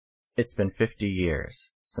It's been 50 years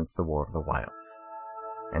since the War of the Wilds,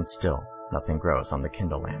 and still nothing grows on the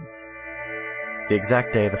Kindlelands. The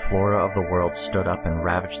exact day the flora of the world stood up and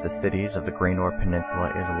ravaged the cities of the Graynor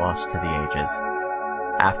Peninsula is lost to the ages.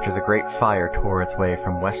 After the Great Fire tore its way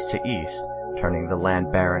from west to east, turning the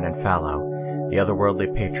land barren and fallow, the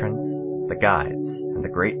otherworldly patrons, the guides, and the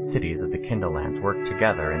great cities of the Kindlelands worked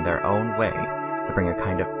together in their own way to bring a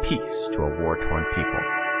kind of peace to a war-torn people.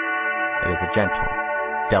 It is a gentle,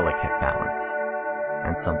 delicate balance,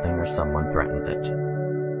 and something or someone threatens it.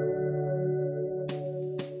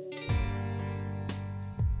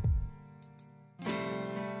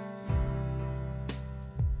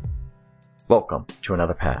 Welcome to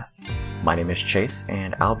Another Path. My name is Chase,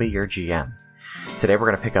 and I'll be your GM. Today we're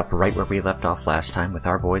going to pick up right where we left off last time, with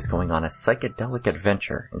our boys going on a psychedelic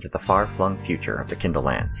adventure into the far-flung future of the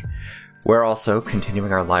Kindlelands. We're also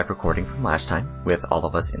continuing our live recording from last time, with all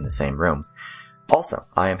of us in the same room. Also,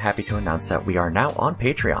 I am happy to announce that we are now on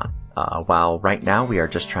Patreon. While right now we are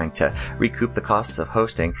just trying to recoup the costs of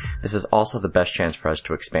hosting, this is also the best chance for us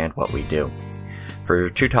to expand what we do. For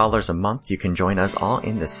 $2 a month, you can join us all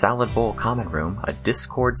in the Salad Bowl Common Room, a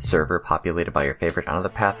Discord server populated by your favorite Another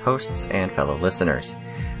Path hosts and fellow listeners.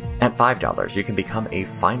 At $5, you can become a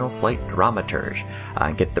Final Flight dramaturge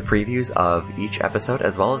and get the previews of each episode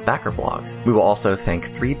as well as backer blogs. We will also thank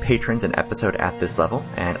 3 patrons an episode at this level,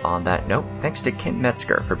 and on that note, thanks to Kent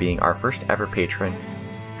Metzger for being our first ever patron.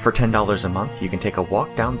 For $10 a month, you can take a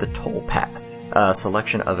walk down the Toll Path, a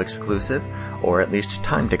selection of exclusive, or at least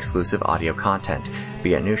timed exclusive audio content,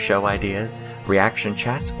 be it new show ideas, reaction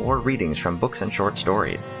chats, or readings from books and short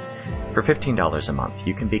stories. For $15 a month,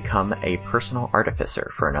 you can become a personal artificer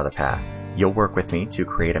for Another Path. You'll work with me to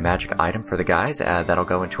create a magic item for the guys that'll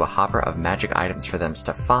go into a hopper of magic items for them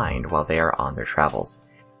to find while they are on their travels.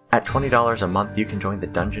 At $20 a month, you can join the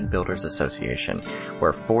Dungeon Builders Association,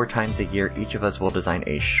 where 4 times a year each of us will design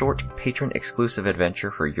a short, patron-exclusive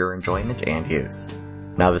adventure for your enjoyment and use.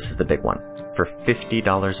 Now this is the big one. For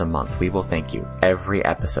 $50 a month, we will thank you every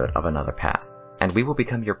episode of Another Path, and we will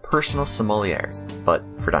become your personal sommeliers, but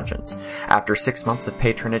for dungeons. After 6 months of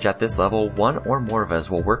patronage at this level, 1 or more of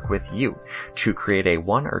us will work with you to create a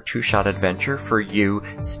 1 or 2 shot adventure for you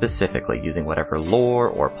specifically, using whatever lore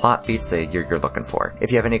or plot beats that you're looking for.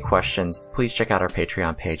 If you have any questions, please check out our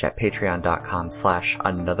Patreon page at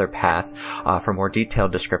patreon.com/anotherpath for more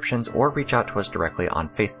detailed descriptions, or reach out to us directly on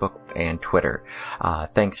Facebook and Twitter.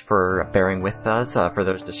 Thanks for bearing with us for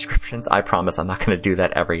those descriptions. I promise I'm not going to do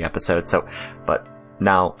that every episode, but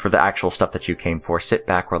now, for the actual stuff that you came for, sit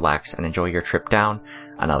back, relax, and enjoy your trip down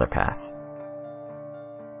Another Path.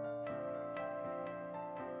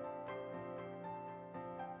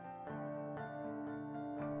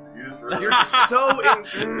 You're so in...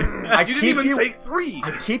 you didn't even say 3!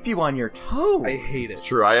 I keep you on your toes. I hate it. It's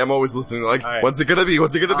true. I am always listening like, right. What's it gonna be?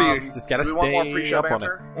 What's it gonna be? Just gotta do we stay want more pre-show up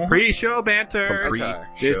banter? on it. Pre-show banter. Some pre-show.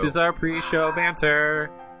 This is our pre-show banter.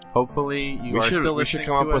 Hopefully you are still listening to us. We should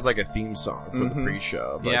come up with like a theme song for the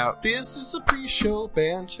pre-show. Like, yeah. This is a pre-show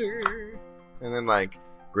banter. And then like,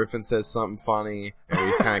 Griffin says something funny, and we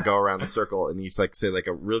just kind of go around the circle, and you just like say like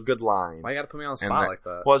a real good line. Why you gotta put me on the spot like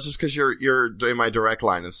that? Well, it's just because you're doing my direct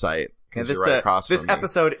line of sight. And this, right across this from me.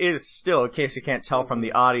 episode is still, in case you can't tell from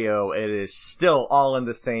the audio, it is still all in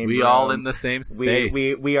the same room. All in the same space.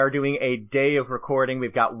 We are doing a day of recording.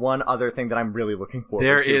 We've got one other thing that I'm really looking forward to.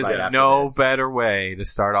 There is no this. better way to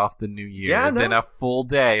start off the new year than a full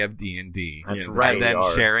day of D&D. That's right. And then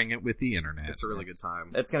sharing it with the internet. It's a really good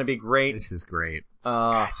time. It's going to be great. This is great. Guys,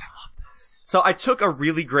 I love this. So I took a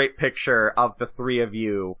really great picture of the 3 of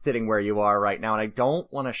you sitting where you are right now, and I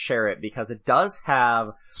don't want to share it because it does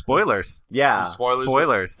have... Spoilers. Yeah. Some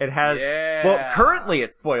spoilers. It has... Yeah. Well, currently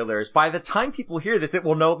it's spoilers. By the time people hear this, it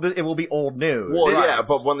will be old news. Well, yeah,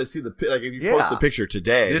 but when they see the... Like, if you post the picture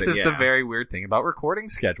today... This then, is the very weird thing about recording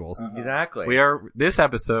schedules. Exactly. This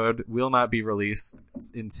episode will not be released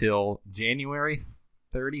until January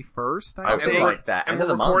 31st, I Something think. like that. And End of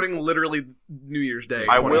we're the month. recording literally New Year's Day.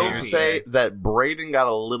 I will 2018. say that Braden got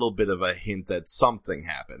a little bit of a hint that something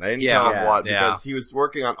happened. I didn't tell him what, because he was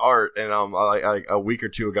working on art, and like a week or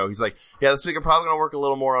 2 ago, he's like, yeah, this week I'm probably going to work a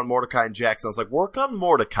little more on Mordecai and Jackson. I was like, work on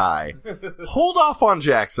Mordecai. Hold off on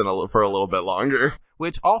Jackson for a little bit longer.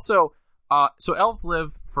 Which also, so elves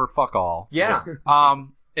live for fuck all. Yeah.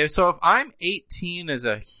 If I'm 18 as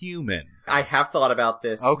a human. I have thought about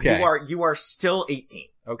this. Okay. You are still 18.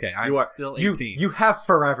 Okay, I'm still 18. You have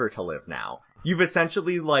forever to live now. You've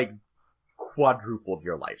essentially, like, quadrupled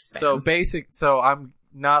your lifespan. So I'm,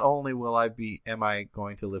 not only am I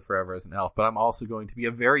going to live forever as an elf, but I'm also going to be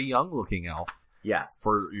a very young looking elf. Yes.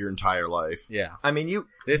 For your entire life. Yeah. I mean,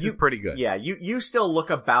 This is pretty good. Yeah, you still look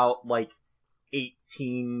about, like,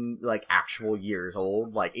 18, like, actual years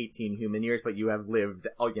old, like 18 human years, but you have lived,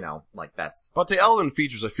 like that's... But the elven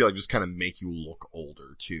features, I feel like, just kind of make you look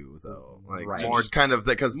older, too, though. Like, right. More, just kind of,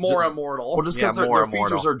 because... More immortal. Well, just because their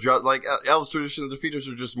features are just, like, elves tradition, the features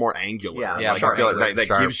are just more angular. Yeah, like, I feel like that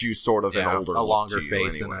gives you sort of an older a longer look to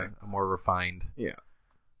face anyway. and a more refined. Yeah.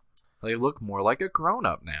 They look more like a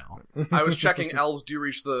grown-up now. I was checking, elves do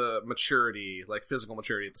reach the maturity, like physical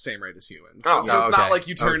maturity, at the same rate as humans. Oh. So it's not like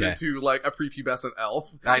you turned into, like, a prepubescent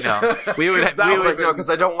elf. I know. We would like, no, because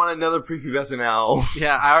I don't want another prepubescent elf.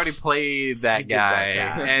 Yeah, I already played that guy,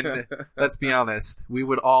 and let's be honest, we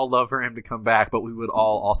would all love for him to come back, but we would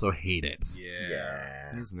all also hate it.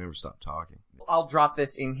 He just never stopped talking. I'll drop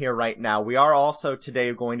this in here right now. We are also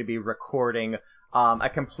today going to be recording a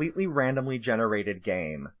completely randomly generated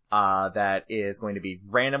game that is going to be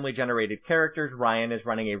randomly generated characters. Ryan is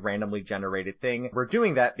running a randomly generated thing. We're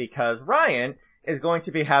doing that because Ryan is going to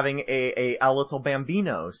be having a little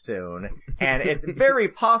bambino soon, and it's very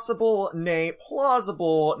possible, nay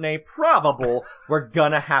plausible, nay probable, we're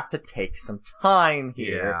gonna have to take some time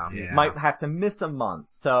here. Yeah. Might have to miss a month.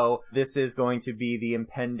 So this is going to be the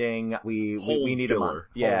impending, we need filler. a month.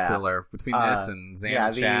 Yeah. Whole filler between this and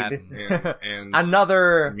Xan chat. And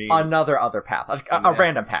another other path. A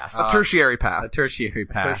random path. A tertiary path. A tertiary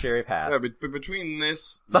path. Yeah, but between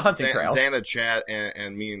this, the hunting trail, Xana chat,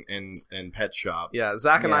 and me and Pet Shop. Yeah,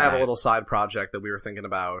 Zach and I have a little side project that we were thinking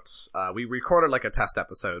about. We recorded like a test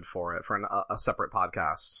episode for it, for a separate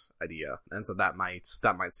podcast idea, and so that might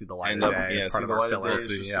see the light of day as part of our filler.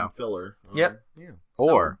 Some filler. Yep.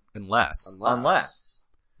 Or unless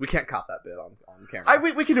we can't cop that bit on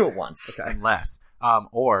camera. We can do it once. Okay. Unless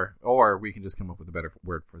or we can just come up with a better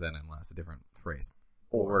word for then unless, a different phrase.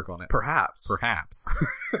 We'll work on it. Perhaps.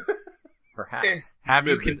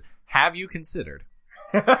 Have you considered?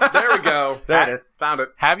 There we go. There it is. Found it.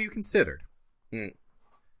 Have you considered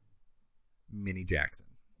Minnie Jackson?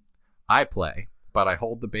 I play, but I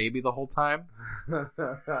hold the baby the whole time.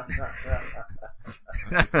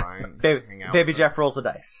 Fine. Baby Jeff rolls the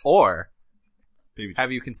dice. Or Baby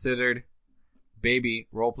have you considered baby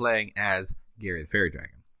role playing as Gary the Fairy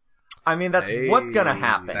Dragon? I mean, that's what's gonna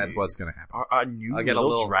happen. That's what's gonna happen. A new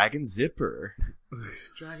little dragon zipper.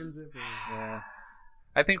 Dragon zipper. Yeah.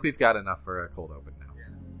 I think we've got enough for a cold open now.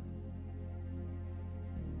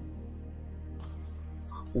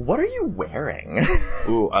 What are you wearing?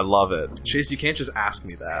 Ooh, I love it. Chase, you can't just ask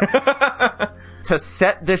me that. To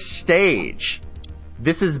set this stage,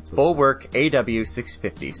 this is Bulwark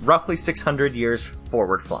AW650, roughly 600 years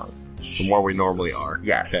forward flung. From where we normally are.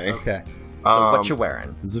 Yes. Okay. So what you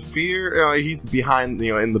wearing? Zafir, he's behind,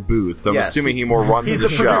 in the booth. So I'm assuming he more runs the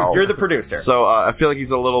show. You're the producer. So I feel like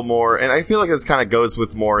he's a little more, and I feel like this kind of goes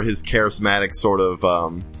with more his charismatic sort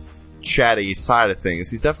of chatty side of things.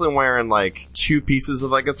 He's definitely wearing like 2 pieces of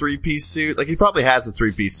like a 3-piece suit. Like he probably has a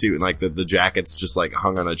 3-piece suit, and like the jacket's just like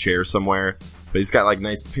hung on a chair somewhere. But he's got like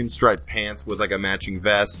nice pinstripe pants with like a matching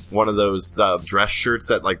vest. One of those dress shirts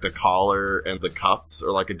that like the collar and the cuffs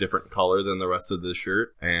are like a different color than the rest of the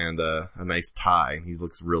shirt. And a nice tie. He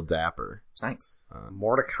looks real dapper. Nice.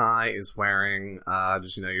 Mordecai is wearing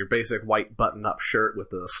just your basic white button-up shirt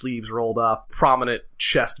with the sleeves rolled up, prominent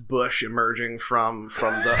chest bush emerging from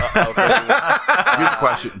the opening. Here's the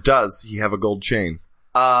question: does he have a gold chain?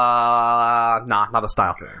 Not a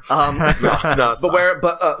style.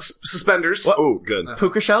 But suspenders. Oh, good.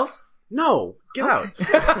 Puka shells? No, get out.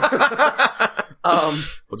 Well,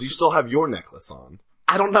 do you still have your necklace on?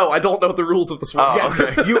 I don't know. I don't know the rules of this one.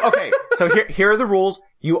 Okay. So here are the rules.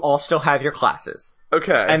 You all still have your classes.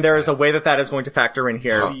 Okay. And there is a way that is going to factor in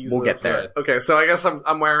here. Jesus. We'll get there. Okay, so I guess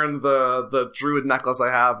I'm wearing the druid necklace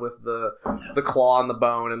I have with the claw and the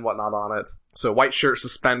bone and whatnot on it. So white shirt,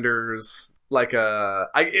 suspenders, like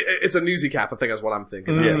it's a newsy cap, I think is what I'm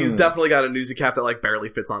thinking. Yeah, he's definitely got a newsy cap that like barely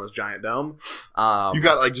fits on his giant dome. You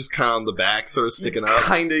got like just kind of on the back, sort of sticking up.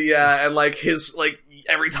 Kinda, yeah, and like his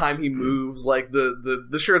every time he moves, like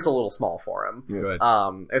the shirt's a little small for him.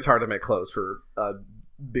 Yeah. It's hard to make clothes for a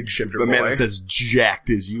big shifter boy. The man that's as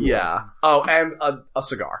jacked as you. Yeah. Oh, and a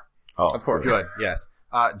cigar. Oh, of course. Good. Yes.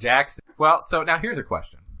 Jackson. Well, so now here's a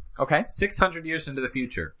question. Okay. 600 years into the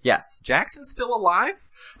future. Yes. Jackson's still alive?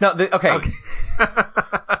 No, okay.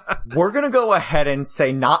 We're gonna go ahead and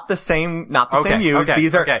say not the same use.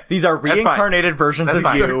 Okay, these are reincarnated versions of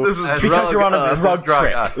you. This is because you're on a drug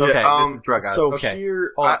trip. Okay, this is drug us. So okay.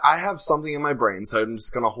 here, I have something in my brain, so I'm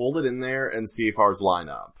just gonna hold it in there and see if ours line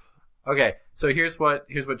up. Okay, so here's what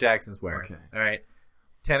Jackson's wearing. Okay. All right,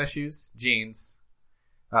 tennis shoes, jeans,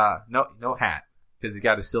 no hat, because he's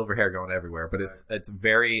got his silver hair going everywhere, but it's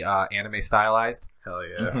very anime stylized. Hell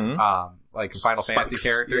yeah. Mm-hmm. Like a Final Fantasy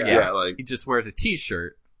character. Yeah. Like He just wears a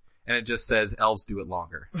t-shirt, and it just says, elves do it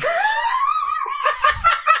longer.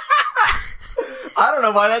 I don't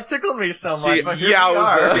know why that tickled me so much, but here we are.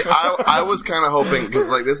 I was kind of hoping, because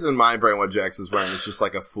like this is in my brain what Jax is wearing. It's just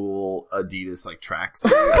like a full Adidas like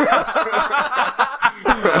tracksuit.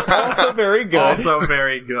 Also very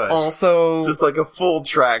good. Also just like a full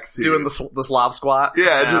tracksuit. Doing the Slav squat.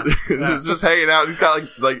 Yeah. Just hanging out. He's got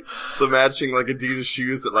like the matching like Adidas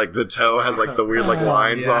shoes that like the toe has like the weird like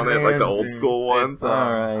lines on it, like the old school ones.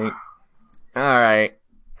 All right.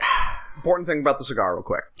 Important thing about the cigar real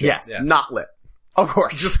quick. Yes. Not lit. Of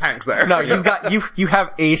course. Just hangs there. No, you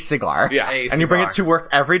have a cigar. Yeah. And you bring it to work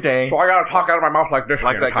every day. So I gotta talk out of my mouth like this.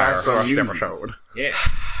 Like that guy entire from first Uzi's. episode. Yeah.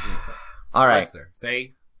 All right. Sir.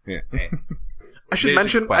 Say. Yeah. I should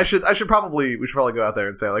mention. We should probably go out there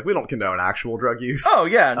and say like we don't condone actual drug use. Oh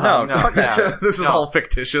yeah, no. No. This is all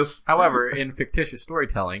fictitious. However, in fictitious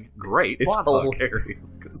storytelling, great. It's plot hook. hilarious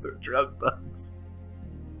because they're drug thugs.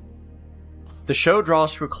 The show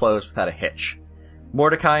draws to a close without a hitch.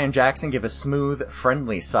 Mordecai and Jackson give a smooth,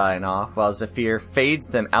 friendly sign-off, while Zephyr fades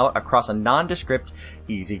them out across a nondescript,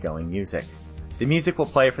 easygoing music. The music will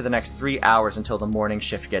play for the next 3 hours until the morning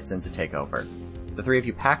shift gets in to take over. The three of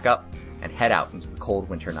you pack up and head out into the cold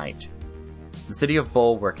winter night. The city of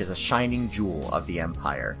Bulwark is a shining jewel of the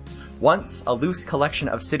Empire. Once a loose collection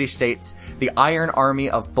of city-states, the Iron Army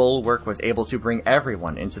of Bulwark was able to bring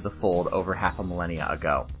everyone into the fold over half a millennia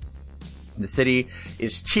ago. The city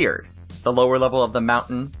is tiered. The lower level of the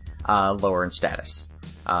mountain, lower in status.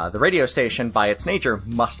 The radio station, by its nature,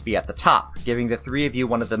 must be at the top, giving the three of you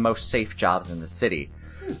one of the most safe jobs in the city.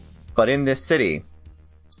 But in this city,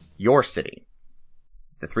 your city,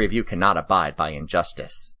 the three of you cannot abide by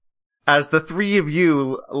injustice. As the three of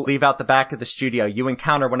you leave out the back of the studio, you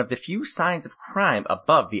encounter one of the few signs of crime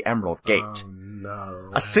above the Emerald Gate. Oh, no.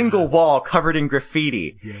 A single wall covered in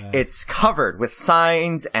graffiti. Yes. It's covered with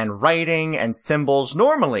signs and writing and symbols.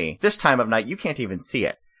 Normally, this time of night, you can't even see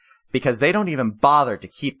it, because they don't even bother to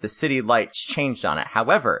keep the city lights changed on it.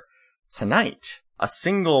 However, tonight, a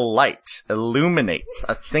single light illuminates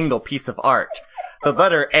a single piece of art. The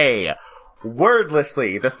letter A.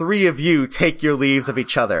 Wordlessly, the three of you take your leaves of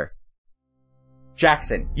each other.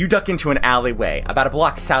 Jackson, you duck into an alleyway about a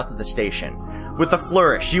block south of the station. With a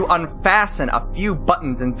flourish, you unfasten a few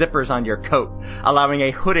buttons and zippers on your coat, allowing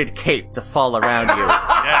a hooded cape to fall around you.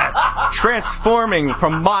 Yes. Transforming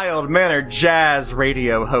from mild-mannered jazz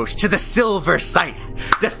radio host to the Silver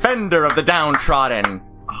Scythe, defender of the downtrodden.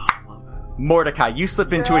 Mordecai, you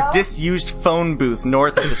slip into a disused phone booth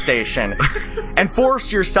north of the station and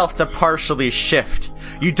force yourself to partially shift.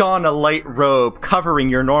 You don a light robe covering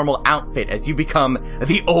your normal outfit as you become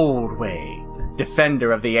the Old Way,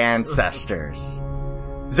 defender of the ancestors.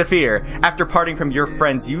 Zephyr, after parting from your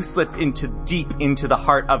friends, you slip deep into the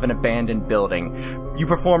heart of an abandoned building. You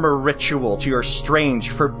perform a ritual to your strange,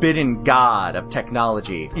 forbidden god of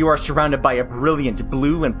technology. You are surrounded by a brilliant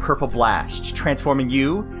blue and purple blast, transforming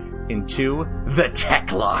you into the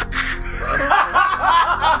Tech Lock.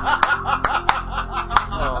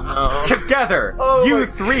 Oh, no. Together, you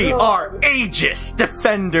three are Aegis,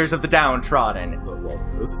 defenders of the downtrodden. I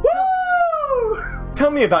love this. Woo!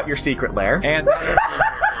 Tell me about your secret lair. And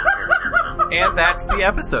that's the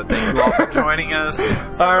episode. Thank you all for joining us.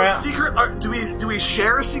 All right. Secret? Do we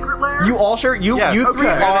share a secret lair? You all share. You Yes, three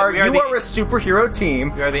okay. are We are you the- are a superhero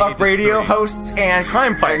team We are the of Aegis radio three. hosts and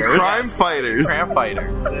crime fighters. And crime fighters. Cram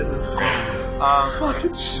Fighter. This is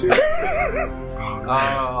Fucking shit.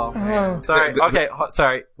 oh man. Sorry. Okay.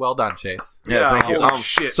 Sorry. Well done, Chase. Yeah, thank you. holy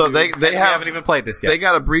shit, so dude. they We haven't have even played this yet. they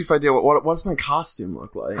got a brief idea what does my costume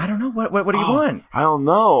look like? I don't know what do you want? I don't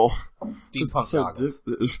know. This is Steampunk so goggles.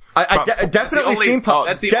 Definitely only- steampunk.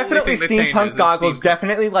 that's the Definitely only thing that steampunk changes is goggles. steampunk.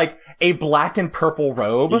 Definitely like a black and purple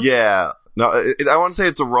robe. Yeah. No, I want to say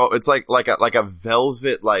it's a it's like a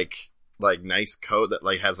velvet like nice coat that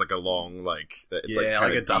like has like a long it's like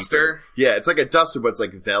like a deeper. duster. Yeah, it's like a duster, but it's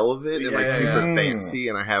like velvet and like Yeah. super Mm. fancy,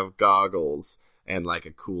 and I have goggles and like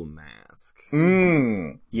a cool mask.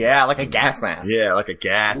 Yeah, like a gas mask. Yeah, like a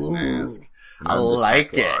gas Ooh. mask. And I I'm the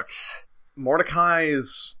like Tech Lock. it.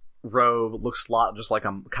 Mordecai's robe looks a lot just like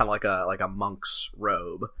a kind of like a monk's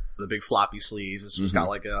robe. the big floppy sleeves. It's just got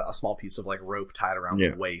like a small piece of like rope tied around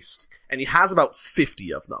the waist. And he has about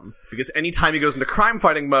 50 of them. Because anytime he goes into crime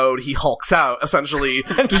fighting mode, he hulks out, essentially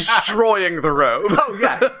destroying the robe. Oh,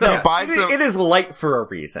 yeah. No, He buys them. it is light for a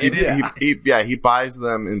reason. It is. He buys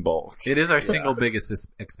them in bulk. It is our single biggest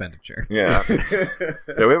expenditure. Yeah. We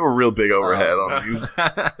have a real big overhead on these.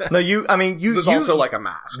 No, there's also like a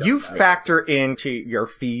mask. You factor into your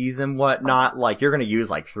fees and whatnot, like you're gonna use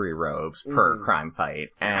like 3 robes per crime fight.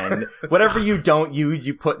 And whatever you don't use,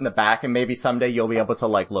 you put in the back, and maybe someday you'll be able to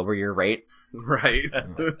like lower your rates. Right.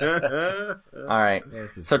 Alright.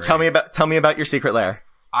 So great. tell me about your secret lair.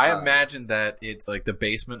 I imagine that it's like the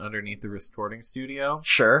basement underneath the recording studio.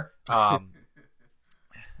 Sure.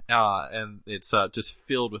 And it's just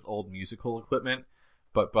filled with old musical equipment,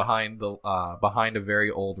 but behind a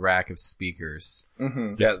very old rack of speakers.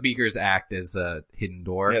 Mm-hmm. The speakers act as a hidden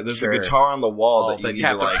door. Yeah, there's a guitar on the wall that you need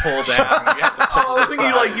to like pull down. I was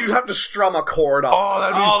thinking you have to strum a chord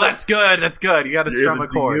on. That's good. That's good. You got to strum a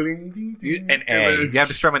chord. An A. You have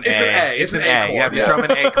to strum an A. It's an A. It's an A. You have to strum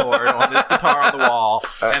an A chord on this guitar on the wall,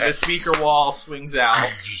 and the speaker wall swings out,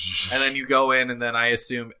 and then you go in, and then I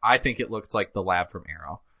think it looks like the lab from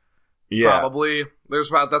Arrow. Yeah. Probably. That's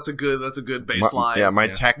a good baseline. My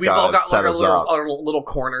tech We've all got set like us up. our little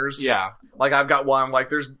corners. Yeah. Like I've got one, like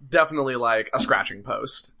there's definitely like a scratching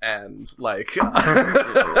post and like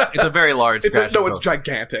It's a very large scratching it's post.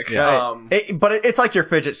 gigantic. Yeah. But it's like your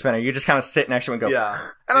fidget spinner. You just kind of sit next to it and go. Yeah.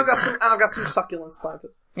 And I've got some succulents planted.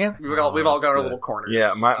 Yeah. We've all got our little corners.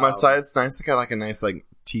 Yeah, my side's nice. It's got like a nice like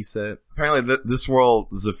tea set. Apparently this world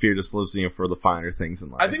Zephyr just lives for the finer things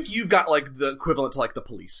in life. I think you've got like the equivalent to like the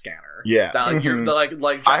police scanner. Yeah. You're like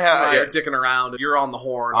Jackson I have- and I are yeah. dicking around. You're on the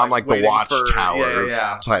horn. I'm like the waiting watchtower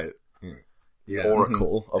Yeah. type. Yeah.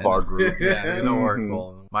 Oracle of our group. Yeah, you're the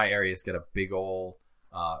Oracle. My area's got a big old,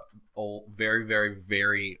 very, very,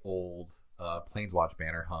 very old Planeswatch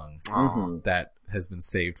banner hung Mhm. that has been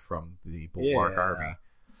saved from the Bulwark Army.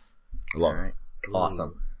 Love All right.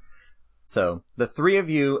 Awesome. So the 3 of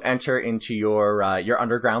you enter into your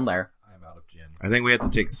underground lair. I'm out of gin. I think we have to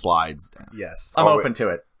take slides down. Yes. I'm open to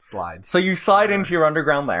it. Slides. So you slide into your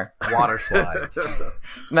underground lair. Water slides.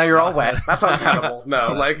 Now you're all wet. That's untenable.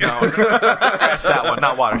 No, like Scratch that one,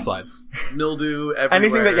 not water slides. mildew everywhere.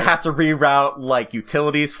 Anything that you have to reroute like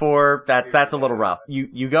utilities for, that's a little rough.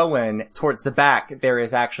 You go in towards the back. There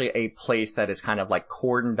is actually a place that is kind of like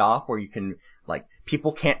cordoned off where you can like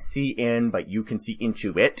people can't see in, but you can see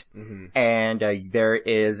into it. Mm-hmm. And there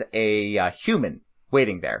is a human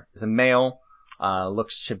waiting there. It's a male.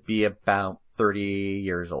 Looks to be about 30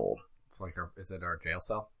 years old. It's like is it our jail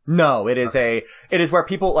cell? No, it is it is where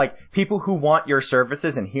people who want your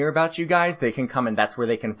services and hear about you guys, they can come and that's where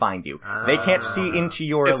they can find you. They can't see into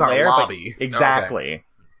your it's our lair, lobby. but exactly. Okay.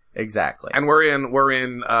 Exactly. And we're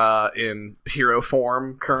in hero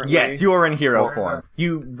form currently. Yes, you are in hero form.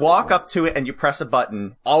 You walk up to it and you press a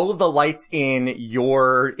button. All of the lights in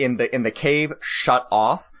the cave shut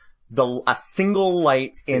off. A single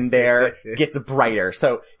light in there gets brighter.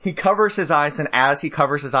 So he covers his eyes, and as he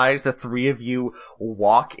covers his eyes, the 3 of you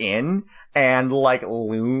walk in and like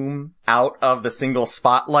loom out of the single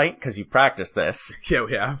spotlight, because you practiced this. Yeah,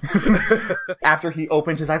 we have. After he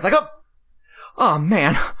opens his eyes, like, oh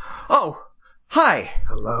man, oh, hi.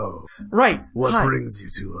 Hello. Right. What hi. brings you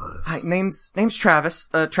to us? Hi, name's Travis.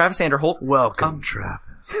 Travis Anderholt. Welcome,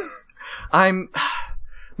 Travis.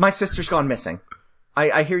 My sister's gone missing.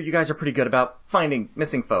 I hear you guys are pretty good about finding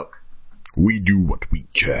missing folk. We do what we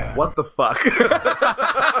can. What the fuck?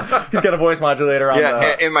 He's got a voice modulator on.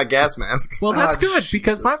 Yeah, and my gas mask. Well, that's good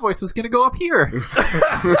because my voice was going to go up here.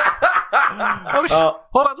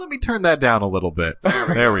 Hold on, let me turn that down a little bit.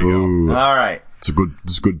 There we go. Ooh, All right. it's a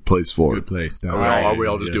good place for Good it. place. Are we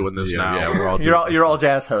all just doing this now? Yeah, we're all You're all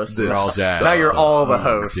jazz hosts. We're all jazz. Now you're all the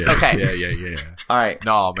hosts. Yeah, Okay. Yeah. All right.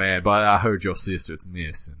 No, man, but I heard your sister's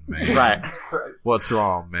missing, man. Right. What's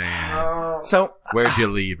wrong, man? So, Where'd you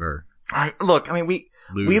leave her? look, I mean, we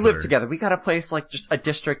live Loser. together. We got a place like just a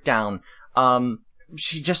district down.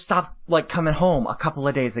 She just stopped like coming home a couple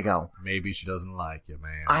of days ago. Maybe she doesn't like you,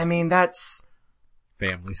 man. I mean, that's,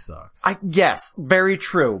 Family sucks. yes, very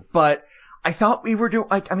true. But I thought we were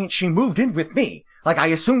she moved in with me. Like, I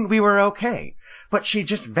assumed we were okay. But she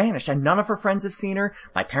just vanished and none of her friends have seen her.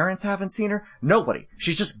 My parents haven't seen her. Nobody.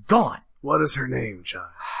 She's just gone. What is her name, child?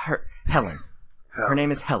 Helen. Her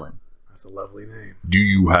name is Helen. That's a lovely name. Do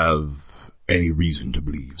you have any reason to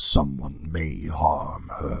believe someone may harm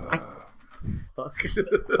her? Fuck.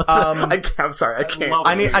 I'm sorry, I can't.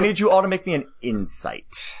 I need you all to make me an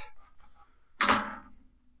insight.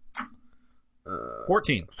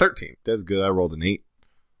 14. 13. That's good. I rolled an 8.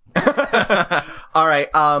 All right.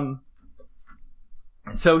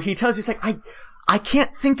 So he tells you, he's like, I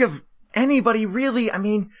can't think of anybody really. I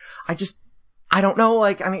mean, I don't know.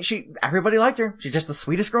 Like, I mean, everybody liked her. She's just the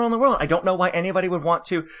sweetest girl in the world. I don't know why anybody would want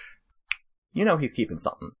to. You know, he's keeping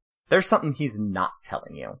something. There's something he's not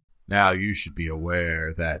telling you. Now you should be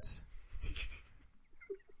aware that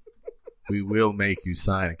we will make you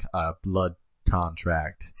sign a blood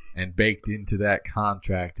contract, and baked into that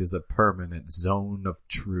contract is a permanent zone of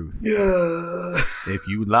truth. Yeah. If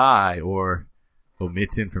you lie or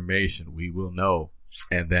omit information, we will know,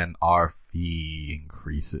 and then our fee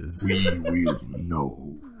increases. We will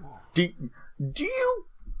know. Do you?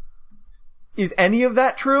 Is any of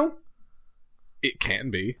that true? It can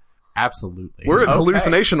be. Absolutely. We're in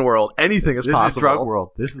hallucination world. Anything is this possible. This is drug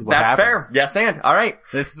world. This is what That's happens. fair. Yes, and all right.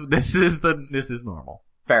 This is normal.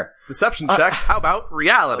 Fair. Deception checks. How about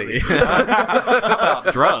reality? How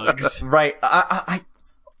about drugs? Right.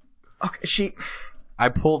 Okay. I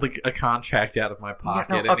pulled a contract out of my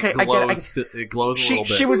pocket, okay, and it glows. It glows a little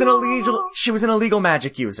bit. She was an illegal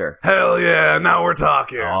magic user. Hell yeah! Now we're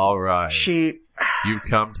talking. All right. You've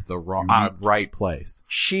come to the right place.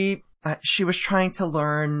 She was trying to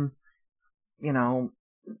learn. You know,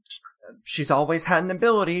 she's always had an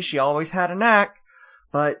ability. She always had a knack.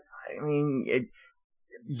 But, I mean,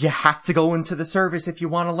 you have to go into the service if you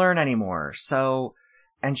want to learn anymore. So,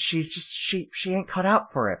 and she's just, she ain't cut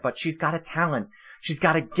out for it, but she's got a talent. She's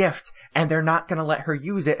got a gift, and they're not gonna let her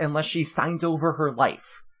use it unless she signs over her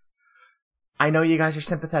life. I know you guys are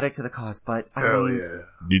sympathetic to the cause, but I mean... Yeah.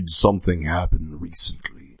 Did something happen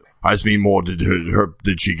recently? I just mean more, did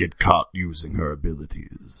she get caught using her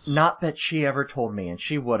abilities? Not that she ever told me, and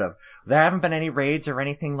she would have. There haven't been any raids or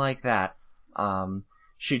anything like that.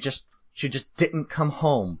 She just didn't come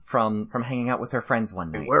home from hanging out with her friends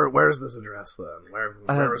one night. Where's this address then? Where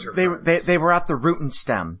was her friends? They were at the Root and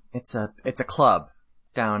Stem. It's a club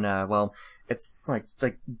down, it's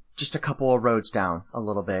like just a couple of roads down a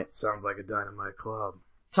little bit. Sounds like a dynamite club.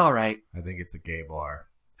 It's alright. I think it's a gay bar.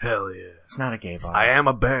 Hell yeah. It's not a gay bar. I am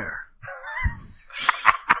a bear.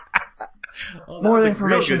 More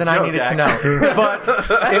information than I needed to know. But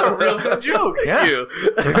that's a real good joke. Yeah.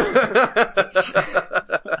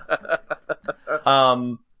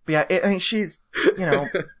 But yeah, I mean, she's, you know,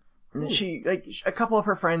 a couple of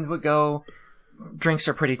her friends would go. Drinks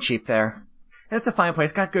are pretty cheap there. And it's a fine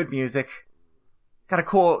place. Got good music.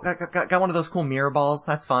 Got one of those cool mirror balls.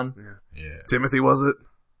 That's fun. Yeah. Timothy, was it?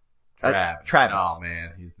 Travis. Oh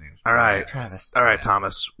man, his name's all right. Travis. All right,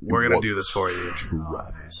 Thomas. We're gonna do this for you.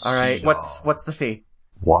 Travis. All right. What's the fee?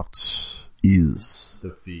 What is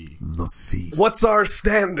the fee? The fee. What's our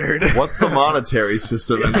standard? What's the monetary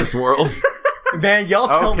system in this world? Man, y'all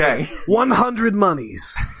tell me. 100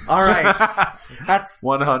 monies. All right. That's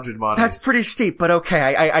 100 monies. That's pretty steep, but okay.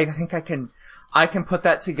 I think I can put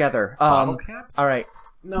that together. Bottle caps? All right.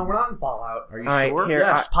 No, we're not in Fallout. Are you all right, sure? here,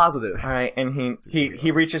 yes, positive. All right, and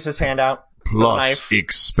he reaches his hand out. Plus knife,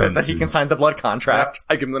 expenses. so that he can sign the blood contract.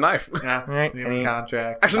 I give him the knife. Yeah. Right.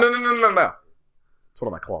 Contract. Actually, no. It's one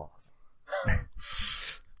of my claws.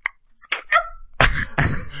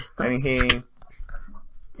 And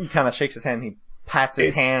he kind of shakes his hand. He pats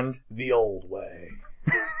his hand. The old way.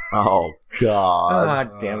 Oh God! Ah,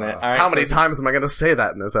 damn it! All right, how many times am I going to say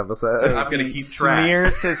that in this episode? I'm going to keep track.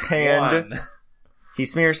 Smears his hand. He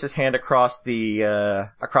smears his hand across the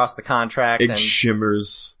contract. It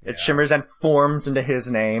shimmers. It shimmers and forms into his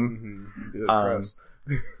name.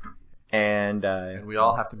 Mm-hmm. And we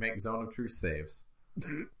all have to make Zone of Truth saves.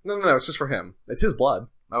 No. It's just for him. It's his blood.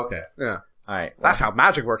 Okay. Yeah. All right. That's how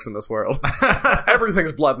magic works in this world.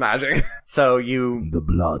 Everything's blood magic. So you the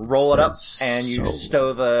blood roll it up and you so.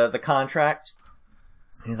 stow the contract.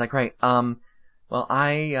 And he's like, right. Well,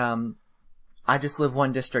 I just live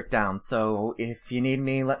one district down, so if you need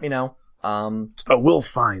me, let me know. We'll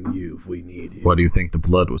find you if we need you. What do you think the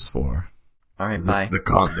blood was for? All right, bye. The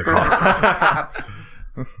con.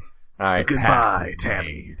 All right. Goodbye,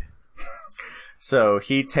 Tammy. So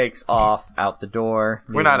he takes off out the door.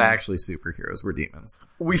 We're not actually superheroes. We're demons.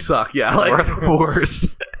 We suck, yeah. Like, we're the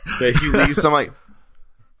worst. Yeah, he leaves. I'm like,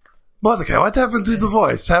 Mordecai, what happened to the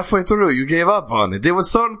voice? Halfway through, you gave up on it. It was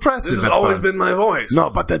so impressive. This has always been my voice. No,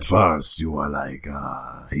 but at first, you were like,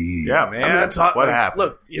 yeah, man. I mean, what happened?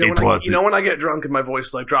 Look, when I get drunk and my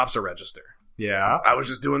voice like drops a register. Yeah, I was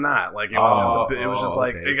just doing that. Like it was just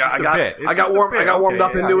like okay. I got warmed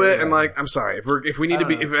up into it, and like I'm sorry if I need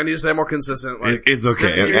to stay more consistent. Like it's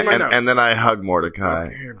okay. And then I hug Mordecai.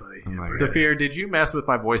 Okay, here, buddy. Saphir, did you mess with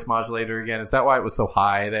my voice modulator again? Is that why it was so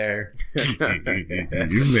high there?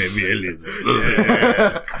 You made me a little.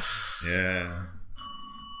 Yeah.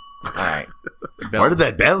 Alright. Where did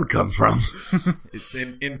that bell come from? It's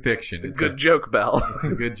in fiction. It's a good joke bell. It's a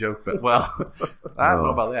good joke bell. Well, I don't know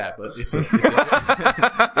about that, but it's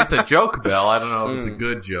a joke bell. I don't know if it's a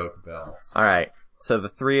good joke bell. Alright. So the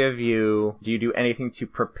three of you, do you do anything to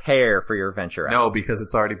prepare for your venture out? No, because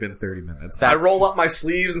it's already been 30 minutes. I roll up my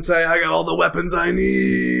sleeves and say, I got all the weapons I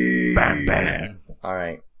need. Bam, bam.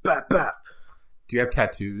 Alright. Bap, bap. Do you have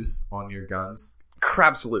tattoos on your guns?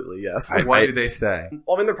 Absolutely, yes. What do they say?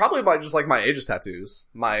 Well, I mean, they're probably just like my Aegis tattoos.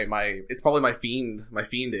 It's probably my fiend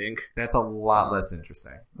ink. That's a lot less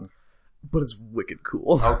interesting. But it's wicked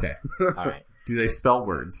cool. Okay. Alright. Do they spell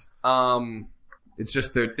words? It's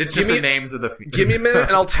just the names of the. Give me a minute,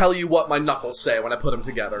 and I'll tell you what my knuckles say when I put them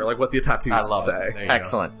together, like what the tattoos say.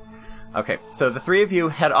 Excellent. Okay, so the three of you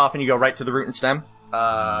head off, and you go right to the root and stem.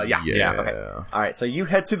 Yeah. Okay. All right, so you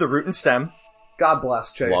head to the root and stem. God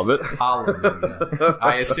bless, Chase. Love it. Hallelujah.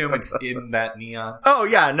 I assume it's in that neon. Oh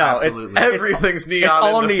yeah, no, Absolutely. Everything's neon it's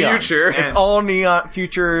all in the neon. future. It's all neon,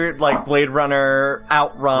 future, like Blade Runner,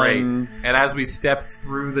 Outrun. Great. And as we step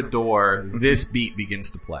through the door, this beat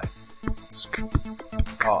begins to play.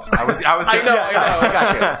 Oh, I was. I know. I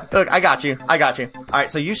got you. Look, I got you. All right,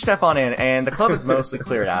 so you step on in, and the club is mostly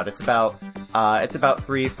cleared out. It's about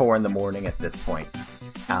 3-4 in the morning at this point.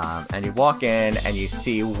 And you walk in, and you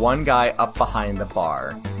see one guy up behind the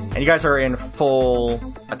bar, and you guys are in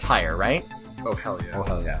full attire, right? Oh hell yeah. Oh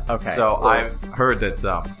hell yeah. Okay. So I've heard that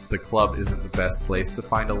the club isn't the best place to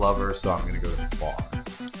find a lover, so I'm going to go to the bar.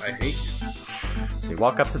 I hate you. So you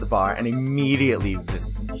walk up to the bar, and immediately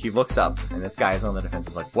he looks up, and this guy is on the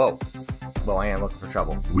defensive, like, whoa. Well, I am looking for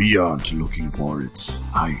trouble. We aren't looking for it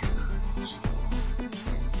either.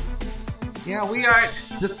 Yeah, we are.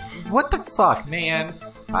 What the fuck, man?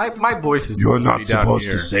 My voice is. You're not be down supposed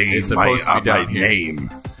here. to say It's my supposed to be down here. name.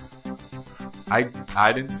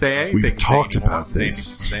 I didn't say anything. We've talked anymore. about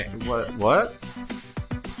this. What?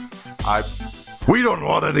 We don't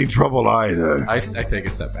want any trouble either. I take a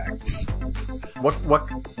step back.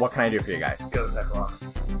 What can I do for you guys? Go to second rock.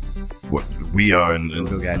 What, we are in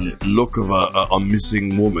Go gadget. look of a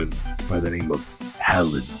missing woman by the name of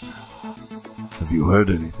Helen. Have you heard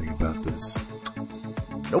anything about this?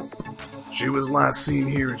 Nope. She was last seen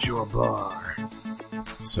here at your bar.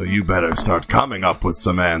 So you better start coming up with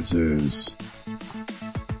some answers.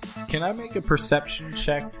 Can I make a perception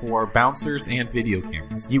check for bouncers and video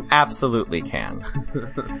cameras? You absolutely can.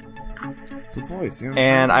 Good voice, yeah.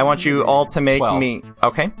 And I want you all to make 12. me...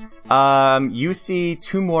 Okay. You see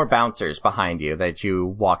two more bouncers behind you that you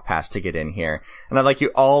walk past to get in here. And I'd like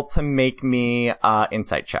you all to make me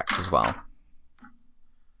insight checks as well.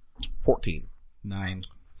 14. 9.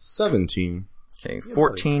 17. Okay,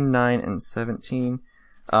 14, 9, and 17.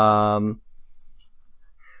 Alright,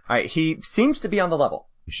 he seems to be on the level.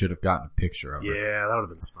 We should have gotten a picture of her. Yeah, that would have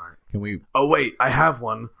been smart. Can we? Oh wait, I have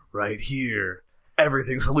one right here.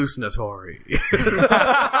 Everything's hallucinatory.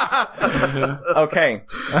 Okay.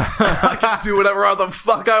 I can do whatever the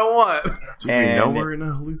fuck I want. Do we And- know we're in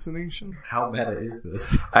a hallucination? How meta is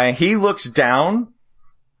this? He looks down,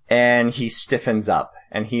 and he stiffens up,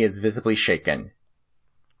 and he is visibly shaken.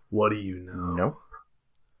 What do you know? Nope.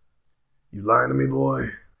 You lying to me, boy?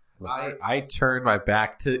 I turn my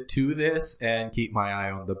back to this and keep my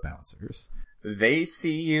eye on the bouncers. They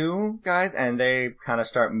see you guys, and they kind of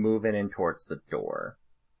start moving in towards the door.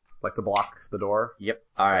 Like to block the door? Yep.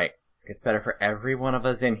 Alright. It's better for every one of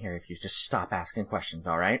us in here if you just stop asking questions,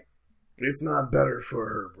 alright? It's not better for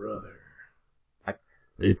her brother.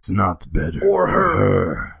 It's not better. Or for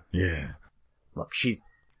her. her. Yeah. Look,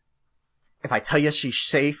 if I tell you she's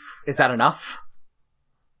safe, is that enough?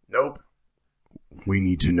 Nope. We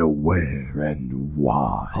need to know where and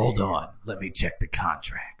why. Hold on. Let me check the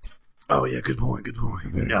contract. Oh yeah, good point.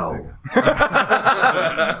 No.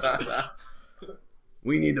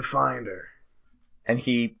 We need to find her. And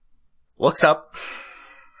he looks up.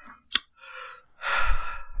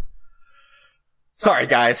 Sorry,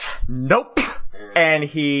 guys. Nope.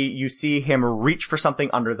 And you see him reach for something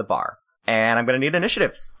under the bar. And I'm gonna need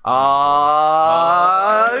initiatives.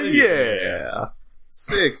 Yeah.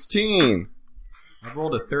 16. I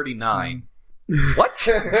rolled a 39. What?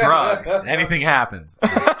 Drugs. Anything happens.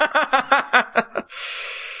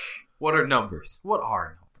 What are numbers? What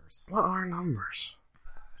are numbers? What are numbers?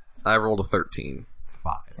 I rolled a 13.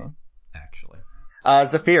 5, actually.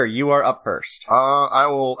 Zephyr, you are up first. I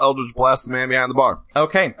will Eldritch Blast the man behind the bar.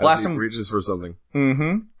 Okay, blast As he him. reaches for something.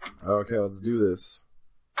 Mm-hmm. Okay, let's do this.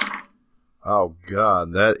 Oh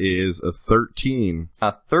god, that is a 13.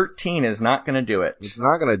 A 13 is not gonna do it. It's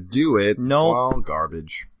not gonna do it. No. Well,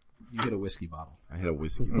 garbage. You hit a whiskey bottle. I hit a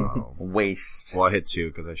whiskey bottle. Waste. Well, I hit 2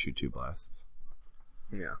 because I shoot 2 blasts.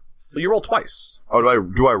 Yeah. So you roll twice. Oh,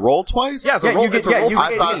 do I roll twice? Yeah, it's a roll. It's a roll.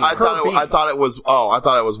 I thought it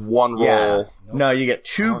was one roll. Yeah. No, you get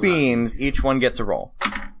 2 beams. Each one gets a roll.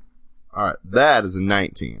 All right, that is a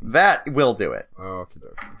 19. That will do it. Okay.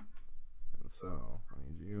 So I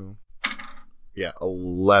need you. Yeah,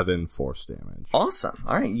 11 force damage. Awesome.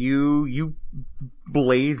 All right, you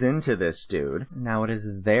blaze into this dude. Now it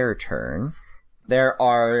is their turn. There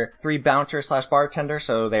are 3 bouncer/bartender,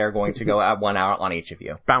 so they are going to go at 1 hour on each of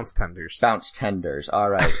you. Bounce tenders. Bounce tenders. All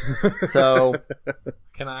right. So.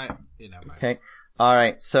 Can I? Okay. All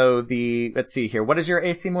right. So let's see here. What is your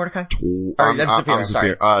AC, Mordecai? I'm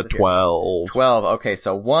Zafir. 12. 12. Okay.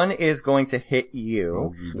 So 1 is going to hit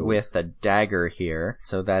you with a dagger here.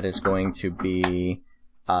 So that is going to be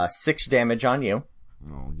 6 damage on you.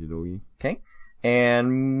 Okay.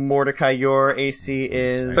 And Mordecai, your AC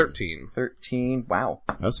is 13. 13. Wow.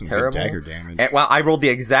 That's some terrible. Good dagger damage. And, well, I rolled the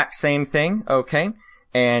exact same thing. Okay.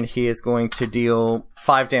 And he is going to deal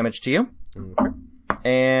 5 damage to you. Okay.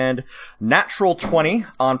 And natural 20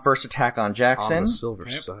 on first attack on Jackson. On the silver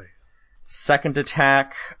scythe. Second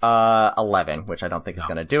attack, 11, which I don't think is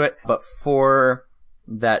going to do it. But for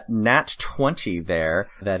that nat 20 there,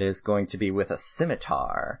 that is going to be with a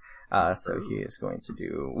scimitar. So he is going to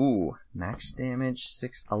do, max damage,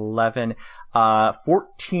 6, 11,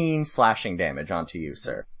 14 slashing damage onto you,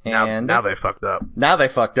 sir. And now they fucked up. Now they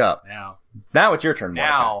fucked up. Now it's your turn,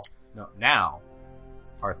 Now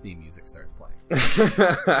our theme music starts playing.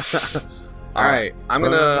 Alright, I'm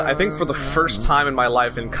gonna, I think for the first time in my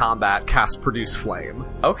life in combat, cast Produce Flame.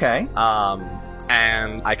 Okay.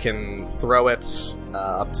 And I can throw it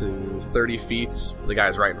up to 30 feet. The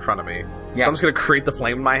guy's right in front of me. Yeah. So I'm just gonna create the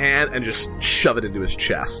flame in my hand and just shove it into his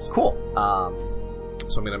chest. Cool.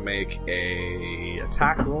 So I'm gonna make a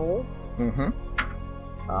attack roll.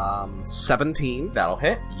 17. That'll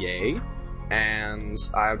hit. Yay. And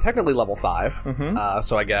I'm technically level 5.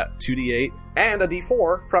 So I get 2d8 and a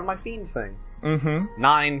d4 from my fiend thing.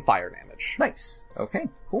 9 fire damage. Nice. Okay.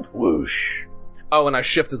 Cool. Whoosh. Oh, and I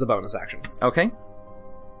shift as a bonus action. Okay.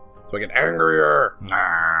 So I get angrier.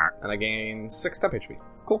 And I gain 6 temp HP.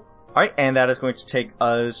 Cool. Alright, and that is going to take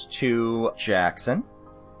us to Jackson.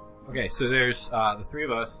 Okay, so there's the 3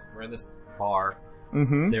 of us. We're in this bar.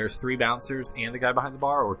 There's 3 bouncers and the guy behind the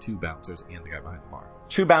bar, or 2 bouncers and the guy behind the bar?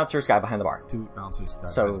 2 bouncers, guy behind the bar. 2 bouncers, guy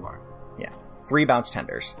so, behind the bar. Yeah. 3 bounce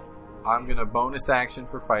tenders. I'm gonna bonus action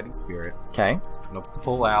for Fighting Spirit. Okay. I'm gonna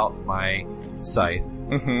pull out my scythe.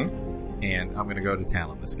 And I'm gonna go to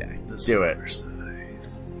town on this guy. Do it.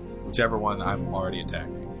 Whichever one I'm already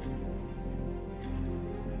attacking.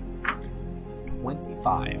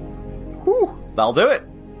 25. Whew. That'll do it.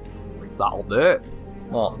 That'll do it.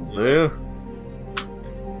 Well, do.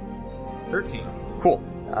 13. Cool.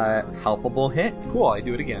 Helpable hit. Cool, I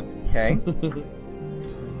do it again. Okay.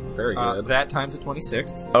 Very good. That time's a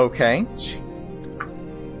 26. Okay.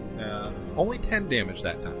 Only 10 damage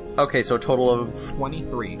that time. Okay, so a total of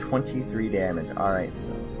 23. 23 damage. Alright, so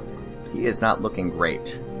he is not looking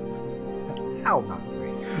great. How not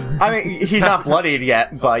great? I mean, he's not bloodied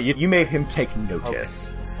yet, but you made him take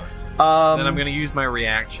notice. Okay, that's fine. Then I'm going to use my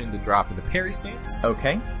reaction to drop into parry stance.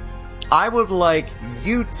 Okay. I would like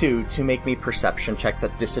you two to make me perception checks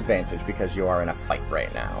at disadvantage because you are in a fight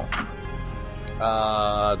right now.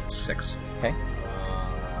 6. Okay.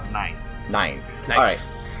 9. 9.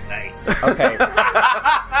 Nice. All right. Nice. Okay.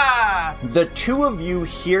 The 2 of you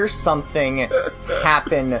hear something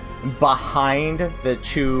happen behind the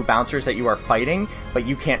 2 bouncers that you are fighting, but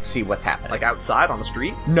you can't see what's happening. Like outside on the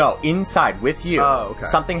street? No, inside with you. Oh, okay.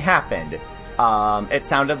 Something happened. It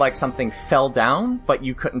sounded like something fell down, but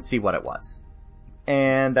you couldn't see what it was.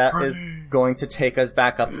 And that is going to take us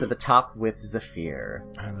back up to the top with Zafir.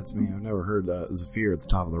 That's me. I've never heard Zafir at the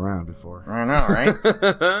top of the round before. I know, right?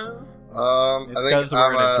 It's because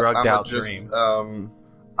we're in a drugged out dream.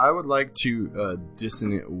 I would like to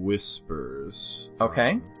Dissonant Whispers.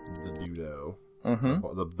 Okay. The Dudo.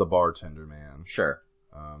 Mm-hmm. The bartender man. Sure.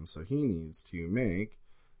 So he needs to make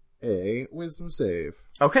a wisdom save.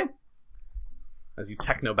 Okay. As you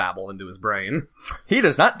technobabble into his brain. He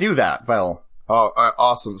does not do that well. Oh,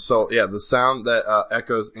 awesome. So, yeah, the sound that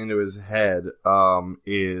echoes into his head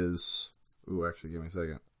is... Ooh, actually, give me a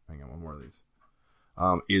second. Hang on, one more of these.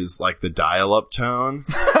 Is like the dial-up tone.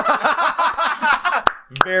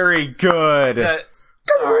 Very good.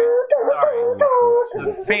 Sorry.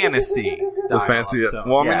 The fantasy. The fantasy.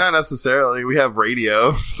 Well, I mean, not necessarily. We have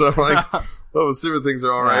radio, so like, some of things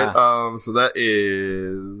are all right. So that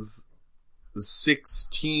is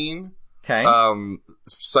 16 Okay.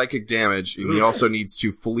 Psychic damage, and he also needs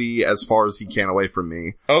to flee as far as he can away from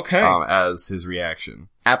me. Okay. As his reaction.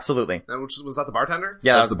 Absolutely. And was that the bartender?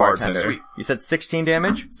 Yeah, That's that's the the bartender. bartender. Sweet. You said 16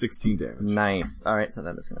 damage? 16 damage. Nice. Alright, so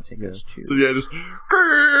that is going to take us to... So yeah, just...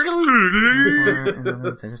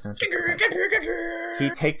 He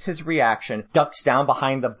takes his reaction, ducks down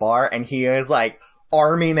behind the bar, and he is like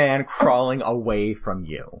army man crawling away from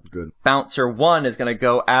you. Good. Bouncer 1 is going to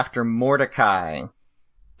go after Mordecai.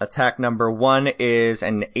 Attack number 1 is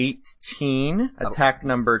an 18. Attack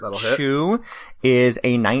number that'll hit. 2 is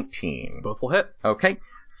a 19. Both will hit. Okay.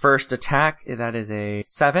 First attack, that is a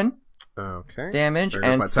 7 Okay. damage, There goes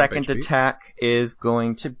and my temp second HP. attack is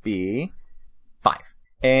going to be 5.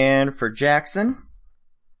 And for Jackson,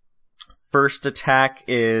 first attack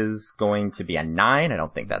is going to be a 9. I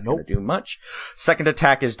don't think that's going to do much. Second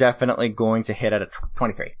attack is definitely going to hit at a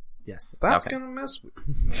 23. Yes. That's Okay. gonna mess with.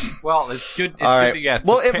 Well, it's good. It's All good right. to guess.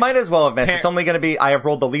 Well, but it might as well have missed. par- It's only going to be, I have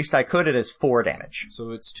rolled the least I could. It is 4 damage.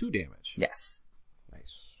 So it's 2 damage. Yes.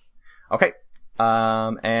 Nice. Okay.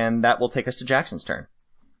 And that will take us to Jackson's turn.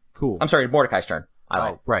 Cool. I'm sorry, Mordecai's turn. I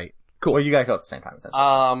lied. Right. Cool. Well, you gotta go at the same time.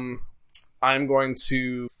 Essentially. I'm going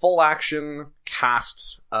to full action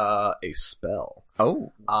cast a spell.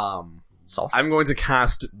 Oh. Sauce. I'm going to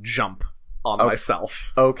cast Jump on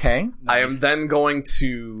myself. Okay. I am then going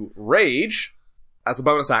to rage as a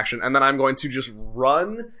bonus action, and then I'm going to just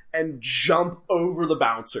run and jump over the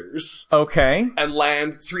bouncers Okay. and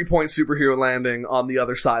land 3-point superhero landing on the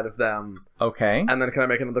other side of them. Okay. And then can I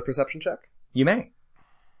make another perception check You may.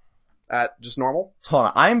 at just normal? Hold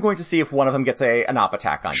on. I am going to see if one of them gets an op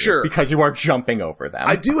attack on you. Sure. Because you are jumping over them.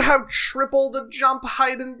 I do have triple the jump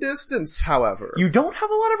height and distance, however. You don't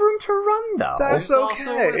have a lot of room to run, though. That's There's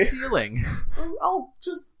also okay. a ceiling. I'll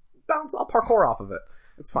just bounce. I'll parkour off of it.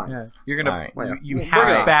 It's fine. Yeah. You're gonna. All right. You Bring have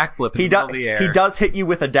it a on. backflip in He the middle of the air. He does hit you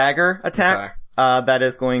with a dagger attack. That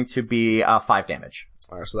is going to be 5 damage.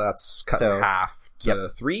 Alright, so that's cut So- in half to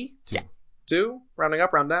 3? Yeah. 2? Rounding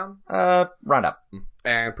up, round down? Round up.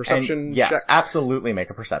 And perception And yes, check? absolutely make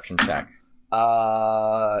a perception check.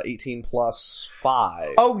 18 plus 5.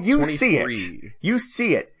 Oh, you see 23. it. You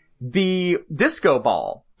see it. The disco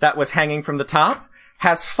ball that was hanging from the top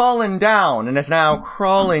has fallen down and is now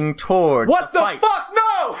crawling towards What the fight. fuck? No!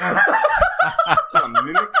 It's a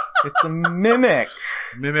mimic. It's a mimic.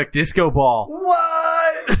 Mimic disco ball.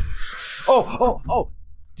 What? Oh.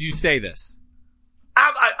 Do you say this?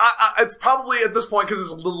 It's probably at this point, because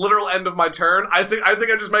it's the literal end of my turn, I think I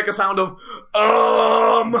just make a sound of,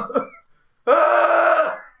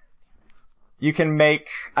 You can make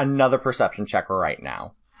another perception check right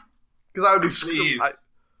now. because I would be screaming. Please.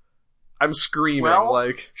 I'm screaming, 12?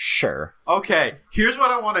 like... Sure. Okay, here's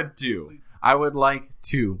what I want to do. I would like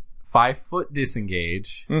to 5-foot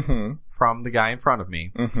disengage Mm-hmm. from the guy in front of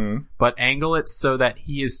me, Mm-hmm. but angle it so that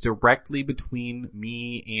he is directly between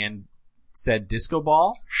me and said disco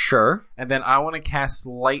ball. Sure. And then I want to cast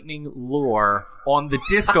lightning lure on the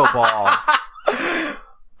disco ball.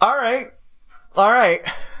 Alright.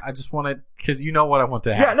 I just want to, because you know what I want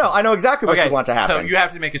to happen. Yeah, no, I know exactly what you want to happen. So you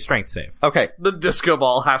have to make a strength save. Okay. The disco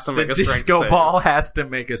ball has to make The a strength disco save. ball has to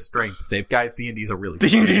make a strength save. Guys, D&D's a really good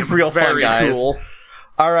D&D's game. real fun, Very guys. cool.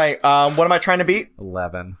 Alright, what am I trying to beat?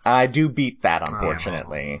 11. I do beat that,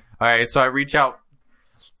 unfortunately. Alright, so I reach out.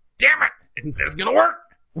 Damn it! This is gonna work!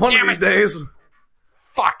 One Damn of these it. days.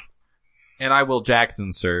 Fuck! And I will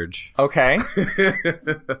Jackson Surge. Okay.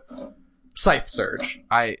 Scythe Surge.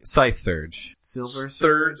 Scythe Surge. Silver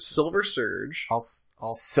Surge? Silver Surge. I'll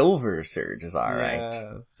Silver Surge is alright.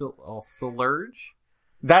 Yeah, I'll Silurge?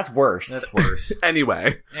 That's worse. That's worse.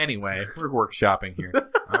 Anyway. Anyway, we're workshopping here.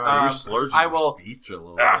 You're slurging I your will- speech a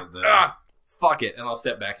little bit there. Fuck it, and I'll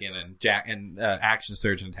step back in and action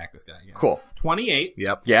surge and attack this guy again. Cool. 28.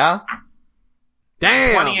 Yep. Yeah?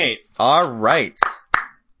 Damn! 28. Alright.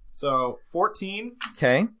 So 14,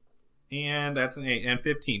 Okay. and that's an 8, and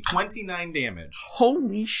 15. 29 damage.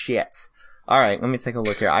 Holy shit. Alright, let me take a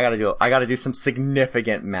look here. I gotta do some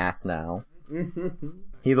significant math now.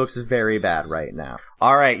 He looks very bad right now.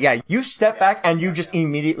 Alright, yeah, you step back and you just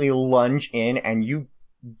immediately lunge in and you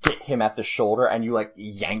get him at the shoulder and you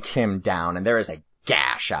yank him down and there is a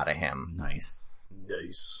gash out of him. Nice.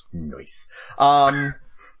 Nice.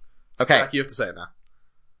 Okay. Zach, you have to say it now.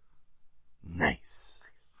 Nice.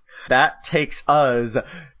 That takes us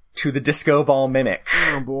to the disco ball mimic.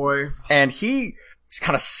 Oh boy. And he just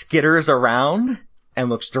kind of skitters around and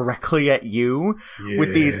looks directly at you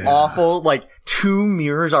with these awful, 2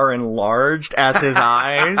 mirrors are enlarged as his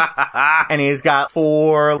eyes. And he's got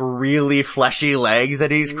 4 really fleshy legs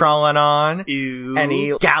that he's crawling on. Ew. And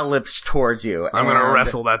he gallops towards you. I'm gonna and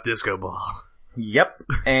wrestle that disco ball. Yep.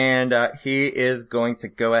 And he is going to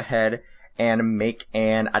go ahead and make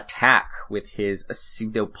an attack with his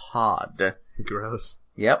pseudopod. Gross.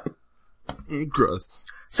 Yep. Gross.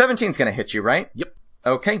 17's going to hit you, right? Yep.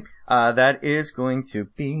 Okay. That is going to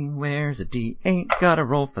be, where's a D8? Gotta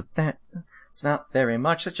roll for that. It's not very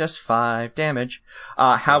much. It's just 5 damage.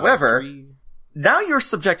 However, now you're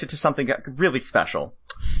subjected to something really special.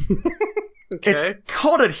 Okay. It's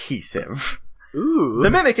called adhesive. Ooh. The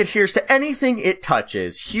mimic adheres to anything it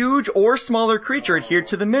touches. Huge or smaller creature adhered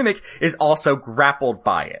to the mimic is also grappled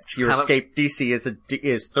by it. Your escape DC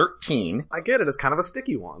is 13. I get it. It's kind of a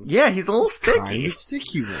sticky one. Yeah, he's a little sticky. Kind of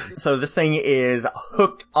sticky one. So this thing is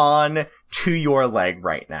hooked on to your leg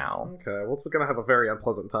right now. Okay, well, we're gonna have a very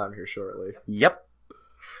unpleasant time here shortly. Yep.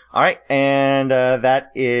 Alright, and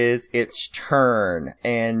that is its turn.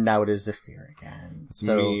 And now it is Zephyr again. It's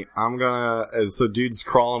me. I'm gonna... So dude's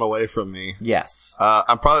crawling away from me. Yes.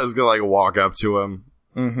 I'm probably just gonna, like, walk up to him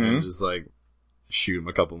Mm-hmm. and just, like, shoot him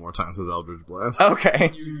a couple more times with Eldritch Blast.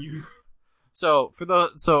 Okay. So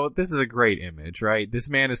this is a great image, right? This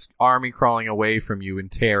man is army crawling away from you in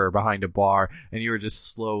terror behind a bar, and you are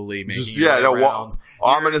just slowly making your way around.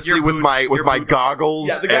 Ominously with my goggles.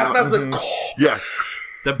 Yeah, the gas has the... Yeah.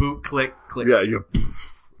 The boot click. Yeah, you...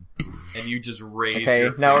 And you just raise Okay,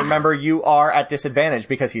 your now finger. remember you are at disadvantage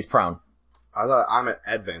because he's prone. I thought I'm at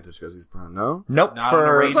advantage because he's prone. No? Nope, Not on the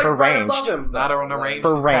for range. It's like right ranged. above him. Not on a ranged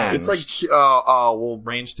For attack. range. It's like, well...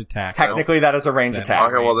 Ranged attack. Technically, that is a range Then-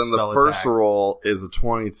 attack. Okay, well then the Spell first attack. roll is a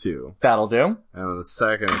 22. That'll do. And the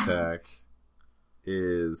second attack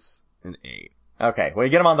is an 8. Okay, well,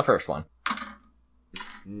 you get him on the first one.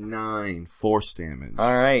 9 force damage.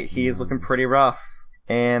 Alright, he is looking pretty rough.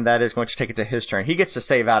 And that is going to take it to his turn. He gets to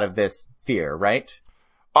save out of this fear, right?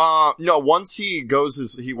 No, once he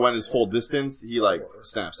went his full distance, he, like,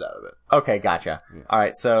 snaps out of it. Okay, gotcha. Yeah.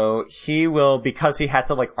 Alright, so he will, because he had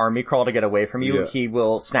to, like, army crawl to get away from you, Yeah. he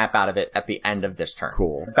will snap out of it at the end of this turn.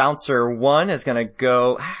 Cool. Bouncer 1 is gonna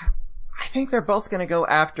go... I think they're both gonna go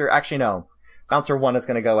after... Actually, no. Bouncer 1 is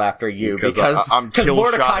gonna go after you because I'm kill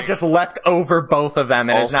Mordecai shotting. just leapt over both of them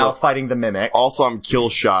and is Also- now fighting the mimic. Also, I'm kill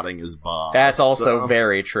shotting his boss. That's also so-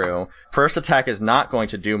 very true. First attack is not going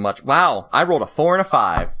to do much. Wow, I rolled a 4 and a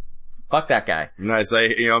 5. Fuck that guy. Nice.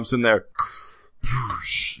 I'm sitting there.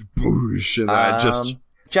 Boosh, boosh, and then I just...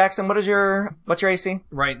 Jackson, what's your AC?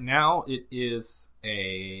 Right now, it is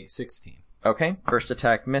a 16. Okay, first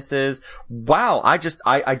attack misses. Wow,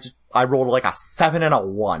 I rolled like a 7 and a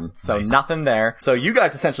 1, so Nice. nothing there. So you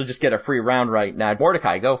guys essentially just get a free round right now.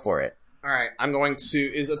 Mordecai, go for it. Alright, I'm going to...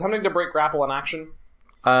 Is attempting to break grapple an action?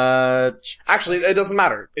 Actually, it doesn't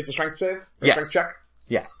matter. It's a strength save? A Yes. strength check?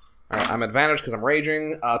 yes. Alright, I'm advantaged because I'm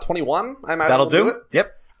raging. 21? I imagine That'll will do. it.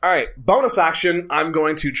 Yep. Alright, bonus action, I'm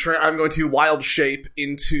going to wild shape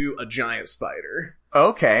into a giant spider.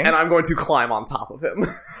 Okay. And I'm going to climb on top of him.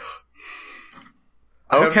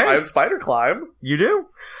 Okay. I have spider climb. You do?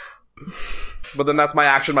 But then that's my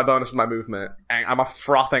action, my bonus, and my movement. And I'm a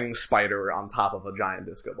frothing spider on top of a giant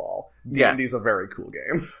disco ball. Yes. D&D's a very cool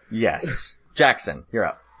game. Yes. Jackson, you're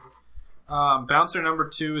up. Bouncer number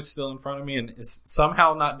 2 is still in front of me and is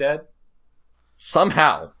somehow not dead.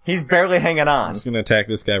 Somehow. He's barely hanging I'm on. just going to attack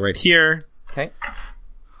this guy right here. Okay.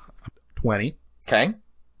 20. Okay.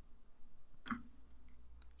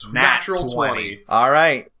 Natural 20.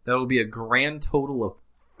 Alright. That will be a grand total of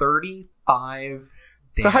 35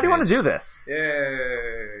 So how do you want to damage. do this?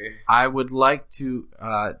 Yay. I would like to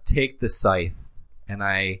take the scythe and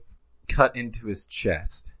I cut into his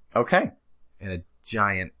chest Okay. in a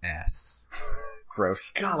giant S.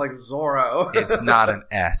 Gross. God, like Zorro. It's not an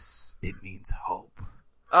S. It means hope.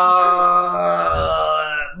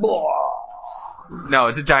 Blah. No,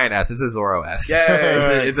 it's a giant S. It's a Zorro S.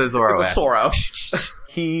 Yay. It's a Zorro It's S. a Zorro.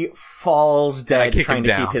 He falls dead I kick trying him to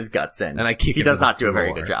down. keep his guts in. And I kick He him does to the not do a very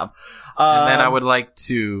floor. good job. And then I would like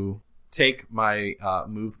to take my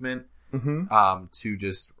movement Mhm. to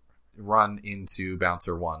just run into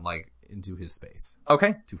Bouncer 1, like into his space,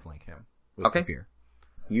 Okay. to flank him with Okay. Zephyr.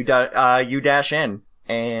 You dash in,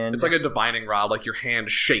 and It's like a divining rod, like your hand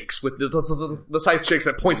shakes with the scythe shakes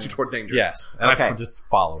that points you toward danger. Yes, and Okay. I just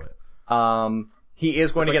follow it. he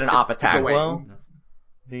is going to It's get like- an op it's a attack. wing. Well,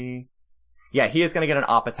 he is going to get an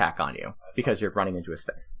op attack on you because you're running into his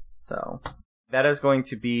space. So that is going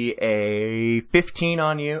to be a 15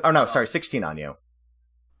 on you. Oh no, sorry, 16 on you.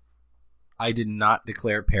 I did not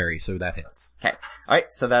declare parry, so that hits. Okay.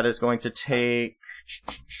 Alright, so that is going to take...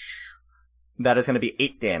 That is going to be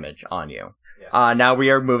 8 damage on you. Now we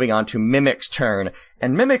are moving on to Mimic's turn.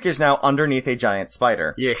 And Mimic is now underneath a giant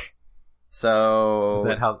spider. Yeah. So...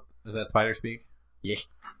 Does that spider speak? Yeah.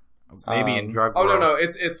 Maybe in drug Oh, world. no,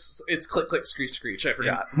 it's click, click, screech, screech. I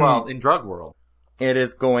forgot. Well, in drug world. It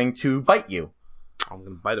is going to bite you. I'm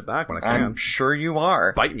gonna bite it back when I can. I'm sure you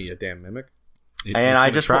are. Bite me, a damn mimic. And I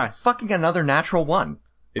just rolled fucking another natural 1.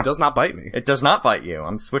 It does not bite me. It does not bite you.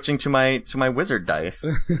 I'm switching to my wizard dice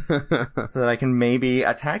so that I can maybe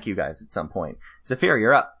attack you guys at some point. Zephyr,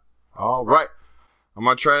 you're up. All right. I'm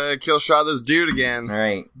gonna try to kill shot this dude again. All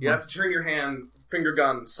right. You have to turn your finger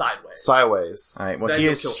gun sideways. Sideways. All right. Well, Then he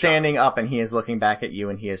you'll is kill standing up and he is looking back at you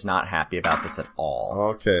and he is not happy about this at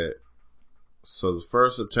all. Okay. So the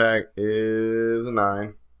first attack is a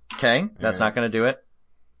 9. Okay. That's not going to do it.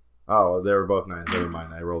 Oh, they were both 9s. Never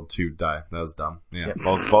mind. I rolled 2 die. That was dumb. Yeah.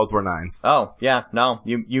 Both were 9s. Oh, yeah. No.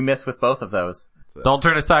 You miss with both of those. Don't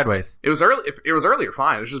turn it sideways. It was early. If it was earlier,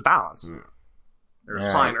 fine. It was just balance. It was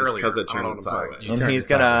fine It's earlier. because it I don't know turned what I'm sideways. And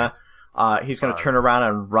he's gonna turn around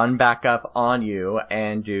and run back up on you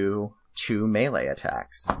and do 2 melee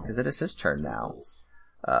attacks because it is his turn now.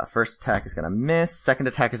 First attack is gonna miss. Second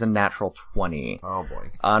attack is a natural 20. Oh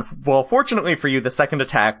boy. Well, fortunately for you, the second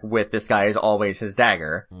attack with this guy is always his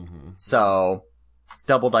dagger. So,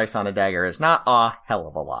 double dice on a dagger is not a hell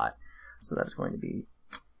of a lot. So that is going to be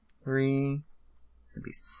 3. It's going to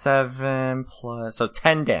be 7 plus, so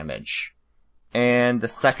 10 damage. And the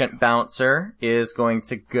second bouncer is going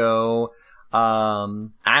to go,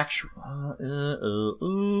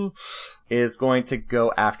 is going to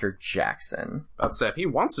go after Jackson. I'd say if he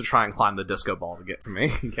wants to try and climb the disco ball to get to me,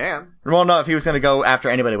 he can. Well, no, if he was going to go after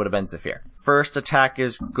anybody, it would have been Zephyr. First attack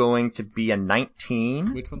is going to be a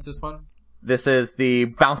 19. Which one's this one? This is the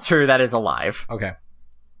bouncer that is alive. Okay.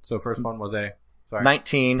 So first one was a... Sorry.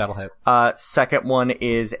 19. That'll hit. Second one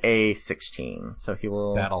is a 16. So he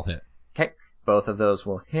will... That'll hit. Okay. Both of those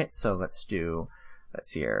will hit. So let's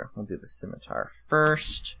see here. We'll do the scimitar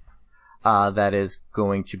first. That is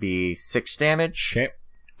going to be 6 damage. Okay.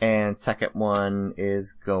 And second one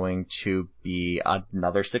is going to be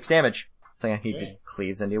another 6 damage. So yeah, he just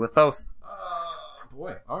cleaves into you with both.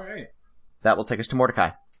 Boy. Alright. That will take us to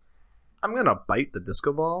Mordecai. I'm gonna bite the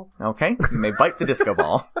disco ball. Okay. You may bite the disco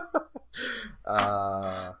ball.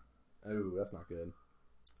 Ooh, that's not good.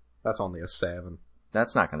 That's only a 7.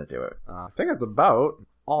 That's not going to do it. I think that's about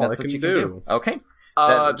all That's I what can you do. can do. Okay.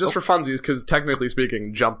 Just for funsies, because technically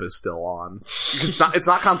speaking, jump is still on. It's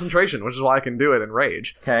not concentration, which is why I can do it in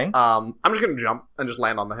rage. Okay. I'm just gonna jump and just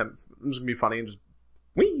land on the him. I'm just gonna be funny and just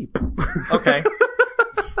weep. Okay.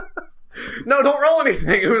 No, don't roll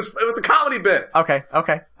anything. It was a comedy bit. Okay. All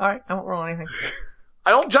right. I won't roll anything. I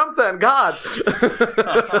don't jump then. God.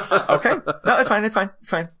 Okay. No, it's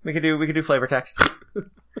fine. We could do flavor text.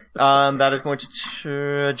 That is going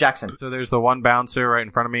to Jackson. So there's the one bouncer right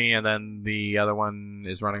in front of me, and then the other one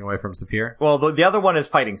is running away from Zephyr. Well, the other one is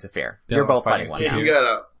fighting Zephyr. You're both fighting one now. You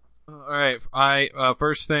gotta... Alright,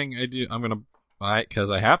 first thing I do, because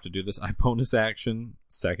I have to do this, I bonus action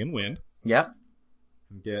second wind. Yep.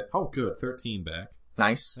 Get, good, 13 back.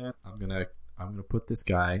 Nice. I'm gonna put this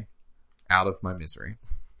guy out of my misery.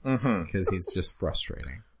 Mm-hmm. Because he's just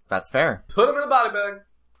frustrating. That's fair. Put him in a body bag.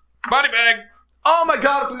 Body bag! Oh my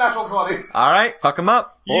god, it's a natural 20. All right. Fuck him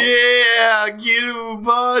up. Yeah, get him a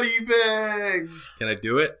body bag. Can I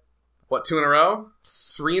do it? What, 2 in a row?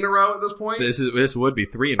 3 in a row at this point? This would be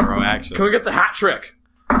 3 in a row, actually. Can we get the hat trick?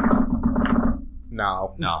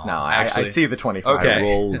 No. No, I see the 25. Okay. I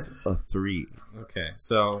rolled a 3. Okay,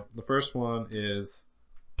 so the first one is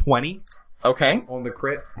 20 Okay. on the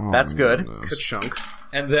crit. That's good. Good chunk.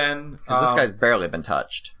 And then... 'Cause this guy's barely been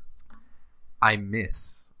touched. I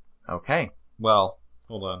miss. Okay. Well,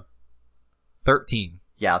 hold on. 13.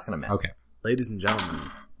 Yeah, it's gonna miss. Okay. Ladies and gentlemen,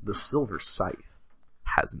 the Silver Scythe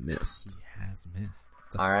has missed. He has missed.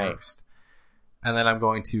 It's a All right. first. And then I'm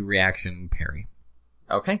going to reaction parry.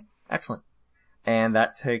 Okay. Excellent. And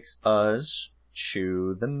that takes us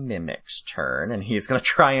to the Mimic's turn, and he's gonna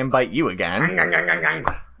try and bite you again.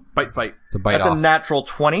 Bite. It's a bite That's off. a natural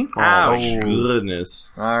 20. Oh,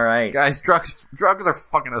 goodness. All right. Guys, drugs are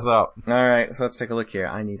fucking us up. All right. So let's take a look here.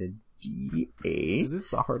 I need a D8. Is this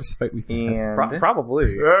the hardest fight we've had? And Probably.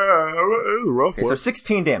 Yeah, it was a rough okay, so one.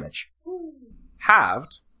 16 damage.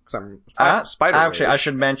 Halved. Because I'm spider Actually, I rage.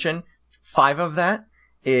 should mention 5 of that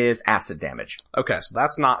is acid damage. Okay, so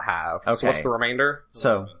that's not halved. Okay. So what's the remainder?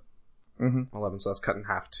 So, 11, so that's cut in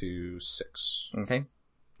half to 6. okay.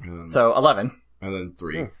 And then, So 11. and then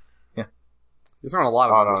 3. You're throwing a lot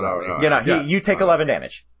of Oh, numbers no, out no, there. no. Yeah, no, Yeah. you take 11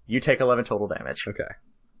 damage. You take 11 total damage. Okay.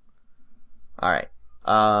 Alright.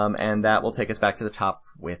 And that will take us back to the top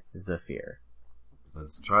with Zephyr.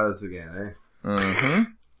 Let's try this again, eh? Mm-hmm.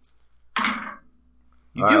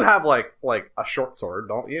 You do have like a short sword,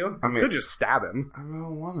 don't you? I mean, you could just stab him. I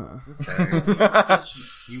don't wanna. Okay.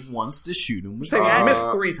 He wants to shoot him. I'm saying I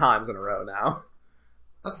missed 3 times in a row now.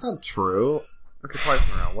 That's not true. Okay, twice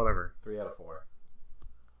in a row. Whatever. 3 out of 4.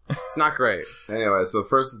 It's not great. Anyway, so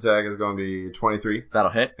first attack is going to be 23,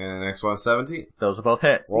 That'll hit. and the next one is 17. Those are both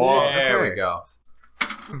hits. Whoa, There okay. we go.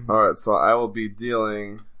 All right, so I will be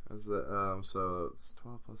dealing. So it's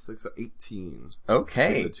 12 plus 6, so 18.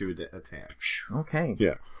 Okay. The 2 attacks. Okay.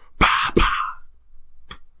 Yeah.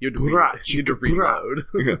 You had to reload.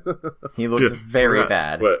 He looks very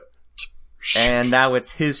bad. But And now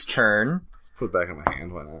it's his turn. put it back in my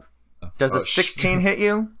hand. Why not? Does a 16 hit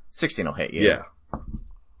you? 16 will hit you. Yeah.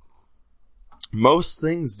 Most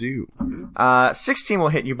things do. 16 will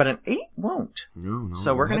hit you, but an 8 won't. No.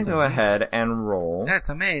 So we're going to go ahead and roll That's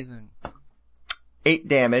amazing. 8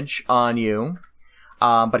 damage on you.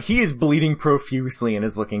 But he is bleeding profusely and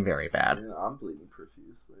is looking very bad. Yeah, I'm bleeding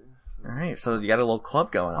profusely. Alright, so you got a little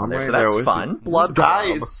club going on I'm there, right so there that's with fun. you. Blood guy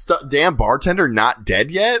is damn bartender not dead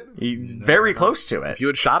yet? He's very close to it. If you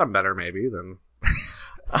had shot him better, maybe, then...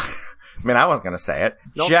 I mean, I wasn't going to say it.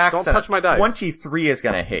 Don't Jackson, touch my dice. 23 is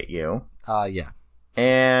going to hit you, Yeah.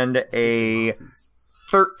 and a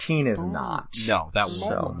 13 is not. No, that So-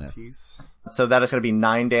 will miss. So that is going to be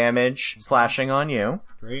 9 damage slashing on you,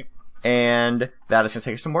 Great. and that is going to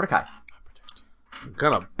take us to Mordecai. I'm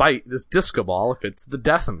gonna bite this disco ball if it's the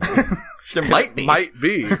death of me. It might be. Might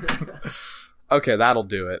be. Okay, that'll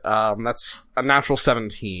do it. That's a natural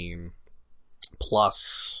 17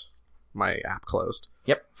 plus my app closed.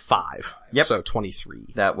 Yep. 5. Yep. So 23.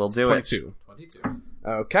 That will do 22. 22.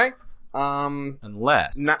 Okay.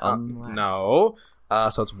 Unless. Unless. No.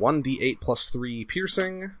 So it's 1d8 plus 3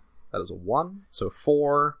 piercing. That is a 1. So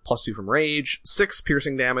 4 plus 2 from rage. 6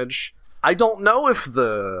 piercing damage. I don't know if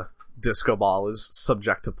the disco ball is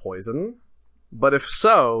subject to poison, but if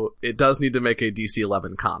so, it does need to make a DC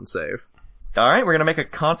 11 con save. Alright, we're going to make a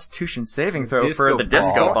constitution saving throw Disco for the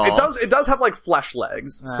disco ball. ball. It does have like flesh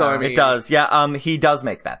legs, so I mean... It does, yeah, he does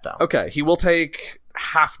make that though. Okay, he will take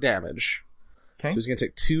half damage. Okay. So he's gonna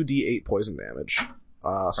take 2d8 poison damage. So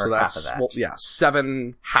Or that's, half of that.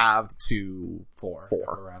 7 halved to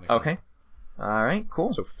 4. Okay. Alright,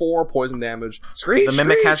 cool. So 4 poison damage. Screech! The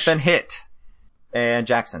mimic has screech! been hit. And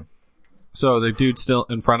Jackson. So the dude still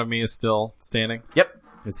in front of me is still standing? Yep.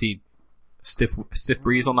 Is he stiff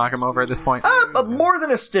breeze will knock him over at this point? More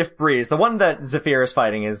than a stiff breeze. The one that Zephyr is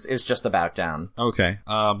fighting is just about down. Okay.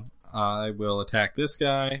 I will attack this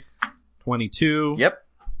guy. 22. Yep.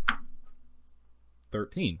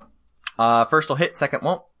 13. First will hit, second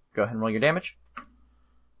won't. Go ahead and roll your damage.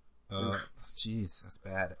 Jeez, that's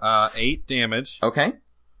bad. 8 damage. Okay.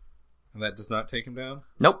 And that does not take him down?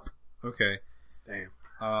 Nope. Okay.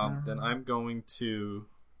 Damn. Then I'm going to...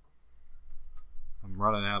 I'm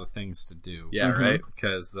running out of things to do. Yeah, right?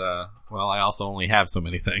 Because, well, I also only have so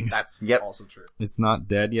many things. That's Yep. also true. It's not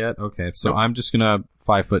dead yet? Okay, so Nope. I'm just gonna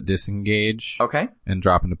 5-foot disengage Okay. and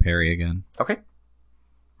drop into parry again. Okay.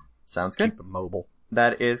 Sounds good. Keep him mobile.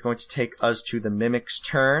 That is going to take us to the Mimic's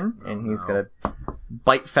turn, and he's gonna...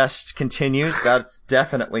 Bite Fest continues. That's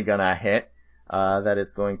definitely gonna hit. That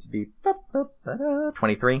is going to be...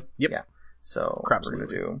 23? Yep. Yeah. So, Crap we're gonna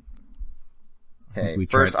sleeve. do... Okay, We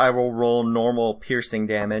first tried- I will roll normal piercing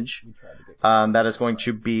damage. That is going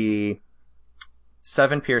to be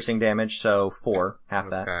 7 piercing damage, so 4, half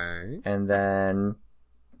that. Okay. And then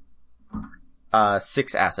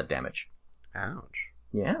 6 acid damage. Ouch.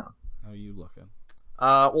 Yeah. How are you looking?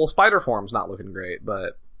 Well, spider form's not looking great,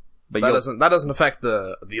 but that you'll- doesn't affect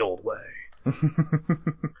the old way.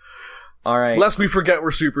 Alright. Lest we forget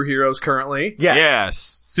we're superheroes currently.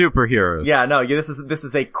 Yes. Superheroes. Yeah, no, this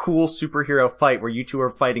is a cool superhero fight where you two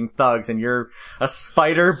are fighting thugs and you're a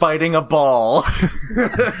spider biting a ball.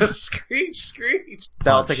 Screech, screech.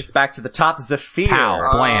 That'll take us back to the top. Zephyr.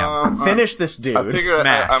 Pow. Blam. Finish this dude. I figured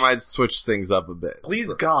Smash. I might switch things up a bit. Please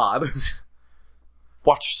So- God.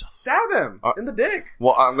 Watch yourself. Stab him in the dick.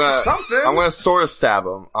 Well, I'm Something. gonna sort of stab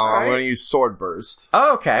him. I'm Alright. gonna use sword burst.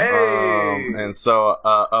 Oh, okay. Hey. And so,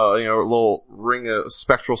 a little ring of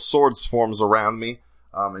spectral swords forms around me.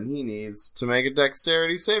 And he needs to make a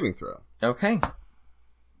dexterity saving throw. Okay.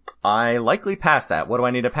 I likely pass that. What do I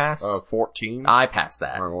need to pass? 14. I pass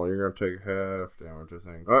that. Alright, well, you're gonna take half damage,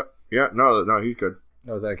 I think. Yeah, no, he's good.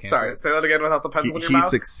 Oh, is that a cantrip? Sorry, say that again without the pencil in your He mouth.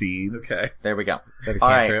 succeeds. Okay. There we go. Is that a All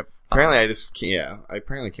right. cantrip? Apparently I just can't, I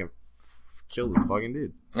apparently can't kill this fucking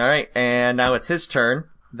dude. Alright, and now it's his turn.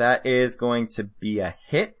 That is going to be a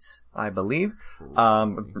hit, I believe.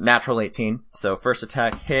 Natural 18. So first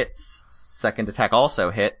attack hits, second attack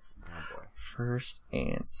also hits. Oh boy. First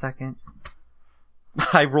and second.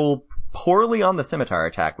 I roll poorly on the scimitar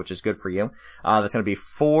attack, which is good for you. That's going to be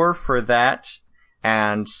 4 for that,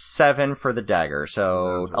 and 7 for the dagger,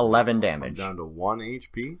 so 11 damage. I'm down to 1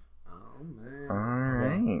 HP. Oh, man.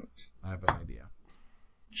 Alright. I have an idea.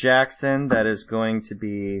 Jackson, that is going to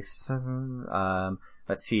be 7,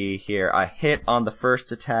 let's see here, a hit on the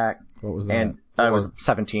first attack. What was that? And it was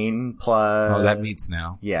 17 plus... Oh, that meets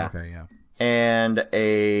now. Yeah. Okay, yeah. And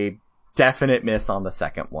a definite miss on the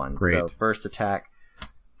second one. Great. So first attack.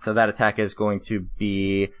 So that attack is going to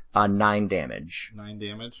be 9 damage. 9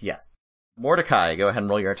 damage? Yes. Mordecai, go ahead and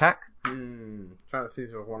roll your attack. Trying to see if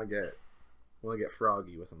I want to get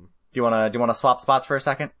froggy with him. Do you want to swap spots for a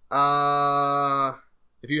second?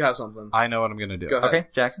 If you have something. I know what I'm going to do. Go ahead. Okay,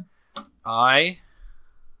 Jackson. I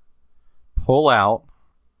pull out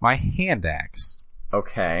my hand axe.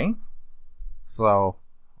 Okay. So,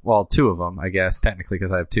 well, 2 of them, I guess, technically,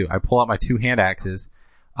 because I have 2. I pull out my 2 hand axes,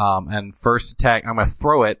 and first attack, I'm going to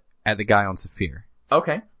throw it at the guy on Saphir.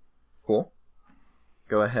 Okay. Cool.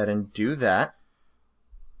 Go ahead and do that.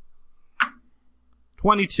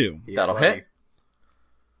 22. Yeah, That'll buddy. hit.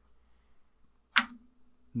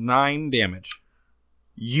 9 damage.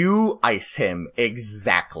 You ice him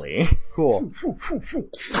exactly. Cool.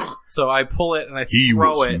 So I pull it and I He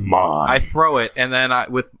throw was it. mine. I throw it, and then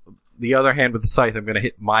with the other hand with the scythe, I'm going to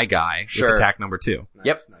hit my guy Sure. with attack number 2. Nice,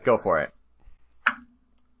 Yep, nice, go nice. for it.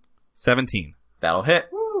 17. That'll hit.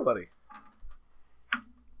 Woo, buddy.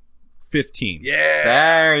 15. Yeah.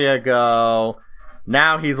 There you go.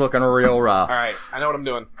 Now he's looking real rough. All right, I know what I'm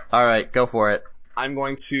doing. All right, go for it. I'm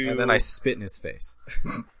going to. And then I spit in his face.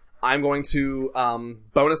 I'm going to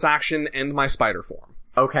bonus action end my spider form.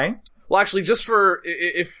 Okay. Well, actually, just for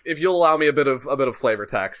if you'll allow me a bit of flavor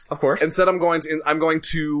text. Of course. Instead, I'm going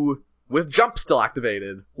to with jump still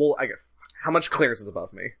activated. Well, I guess how much clearance is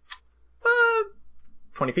above me?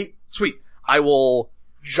 20 feet. Sweet. I will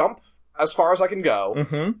jump as far as I can go.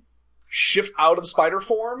 Mm-hmm. Shift out of spider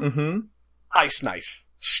form. Mm-hmm. Ice knife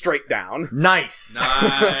straight down. Nice.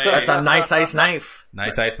 That's a nice ice knife.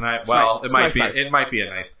 Nice ice knife. It's Well, nice. it might It's be. nice. It might be a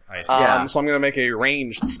nice ice. Yeah. So I'm going to make a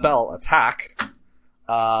ranged spell attack.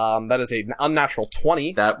 That is an unnatural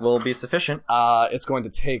 20. That will be sufficient. It's going to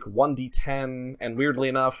take 1d10 and weirdly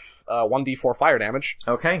enough, 1d4 fire damage.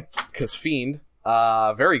 Okay. Cause fiend.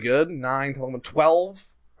 Very good. 9, 11, 12.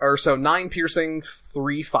 Or so 9 piercing,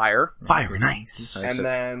 3 fire. Fire, nice. And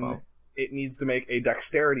then it needs to make a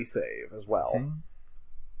dexterity save as well. Okay.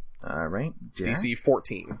 All right. DC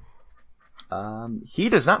 14. He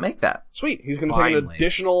does not make that. Sweet. He's going to take an Finally.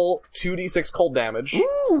 additional 2d6 cold damage.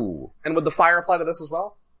 Ooh. And would the fire apply to this as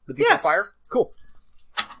well? The D4 Yes. fire? Cool.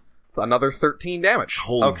 Another 13 damage.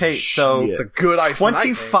 Holy Okay, so shit. It's a good ice knife.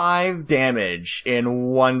 25 damage in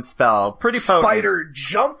one spell. Pretty potent. Spider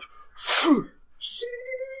jump.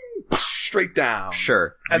 Straight down.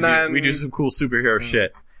 Sure. And then we do some cool superhero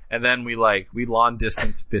shit, and then we long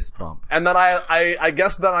distance fist bump. And then I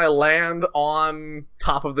guess then I land on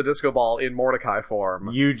top of the disco ball in Mordecai form,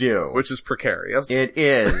 You do. which is precarious. It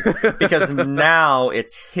is. Because now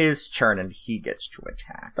it's his turn and he gets to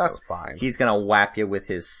attack. That's So fine. he's gonna whap you with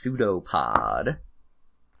his pseudopod.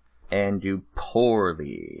 And do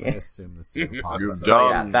poorly. I assume the pseudopod. You're was-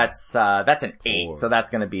 dumb. Yeah, that's an 8, so that's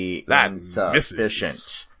gonna be That insufficient.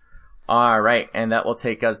 misses. Alright, and that will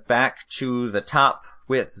take us back to the top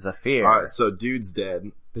with Zephyr. Alright, so dude's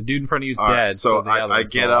dead. The dude in front of you is Alright, dead. so the I other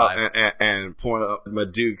one's get still up alive. and point up my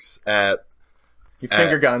dukes at Your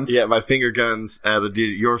finger guns. Yeah, my finger guns at the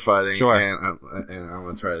dude you're fighting. Sure. And I'm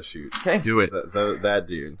gonna try to shoot Okay. Do it. that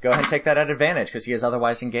dude. Go ahead and take that at advantage, because he is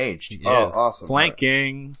otherwise engaged. Yes. awesome.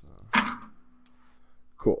 Flanking.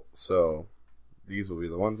 Cool. So these will be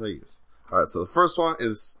the ones I use. Alright, so the first one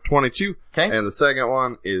is 22. Okay. And the second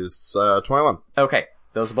one is 21. Okay.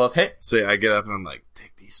 Those will both hit. So I get up and I'm like,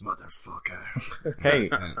 take these motherfucker. Okay.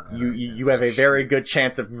 you have a very good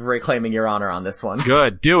chance of reclaiming your honor on this one.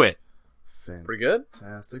 Good. Do it. Pretty good.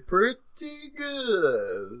 Fantastic. Pretty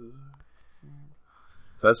good.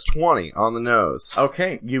 So that's 20 on the nose.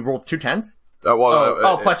 Okay. You rolled 2 10s?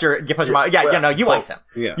 Plus your you ice him.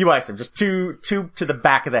 Yeah. You ice him. Just two to the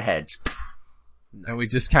back of the head. And we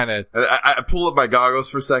just kind of. I pull up my goggles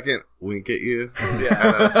for a second, wink at you, Yeah.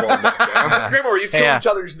 and then pull them back down. That's great where you kill Yeah. each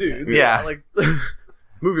other's dudes. Yeah. Like, movie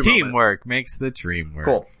moment. Teamwork makes the dream work.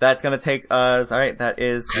 Cool. That's gonna take us. Alright, that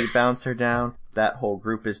is the bouncer down. That whole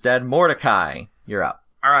group is dead. Mordecai, you're up.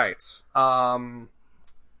 Alright. I'm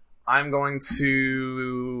going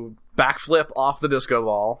to backflip off the disco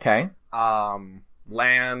ball. Okay.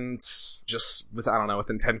 Land just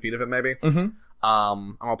within 10 feet of it maybe. Mm-hmm.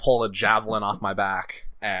 I'm gonna pull a javelin off my back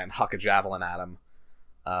and huck a javelin at him.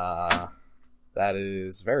 That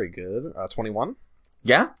is very good. 21.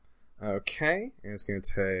 Yeah? Okay, and it's going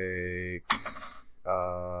to take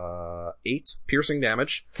 8 piercing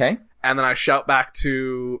damage. Okay. And then I shout back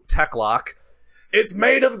to Techlock, "It's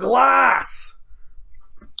made of glass!"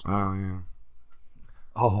 Oh, yeah.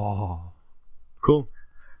 Oh. Cool.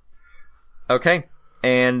 Okay.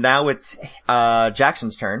 And now it's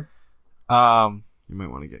Jackson's turn. You might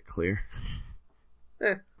want to get clear.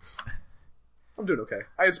 I'm doing okay.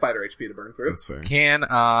 I had spider HP to burn through. That's fair. Can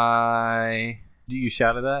I... Do you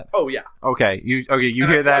shouted that? Oh, yeah. Okay, you And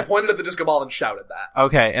hear I that? pointed at the disco ball and shouted that.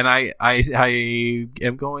 Okay, and I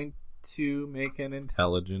am going to make an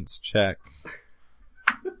intelligence check.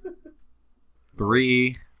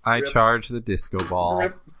 3. I Rip. charge the disco ball.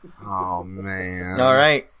 Rip. Oh, man. All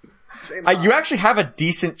right. You actually have a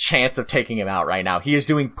decent chance of taking him out right now. He is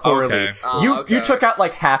doing poorly. Okay. You took out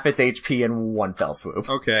like half its HP in one fell swoop.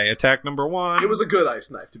 Okay, attack number 1. It was a good ice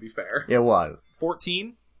knife, to be fair. It was.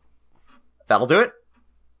 14. That'll do it?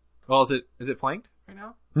 Well, is it flanked right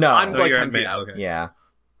now? No. I'm like you're 10 at feet mid- out. Okay. Yeah.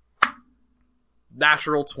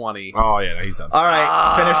 Natural 20. Oh, yeah, no, he's done. All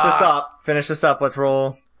right. Finish this up. Let's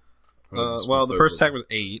roll. Well, the first attack was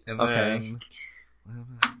 8, and Okay. then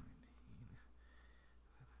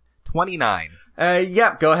 29.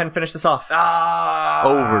 Yeah, go ahead and finish this off.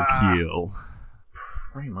 Overkill.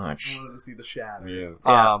 Pretty I much. wanted to see the shadow. Yeah.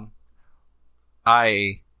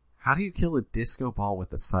 Yeah. How do you kill a disco ball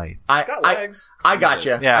with a scythe? Got legs. I got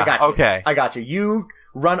you. Yeah, I got you. okay. I got you. You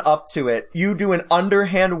run up to it. You do an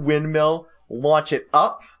underhand windmill, launch it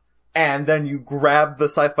up, and then you grab the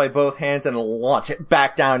scythe by both hands and launch it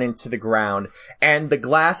back down into the ground. And the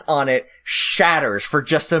glass on it shatters for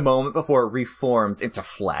just a moment before it reforms into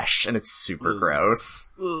flesh, and it's super gross.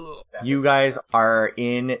 You guys are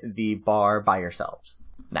in the bar by yourselves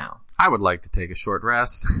now. I would like to take a short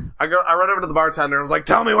rest. I run over to the bartender and was like,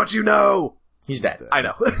 "Tell me what you know!" He's dead. I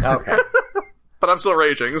know. Okay. But I'm still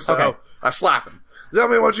raging, so Okay. I slap him. "Tell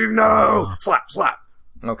me what you know!" Slap, slap.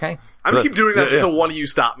 Okay. I'm gonna keep doing that until one of you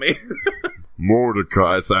stop me.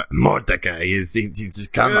 Mordecai. It's like, Mordecai is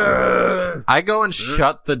just come on. I go and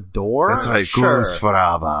shut the door. That's right. Sure. Goose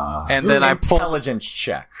forever. And Do then an I pull intelligence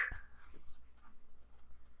check.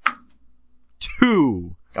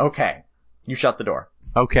 2. Okay. You shut the door.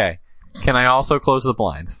 Okay. Can I also close the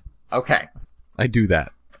blinds? Okay. I do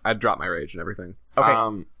that. I'd drop my rage and everything.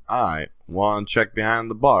 Okay. I want to check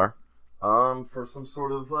behind the bar. For some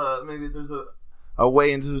sort of, maybe there's a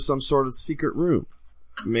way into some sort of secret room.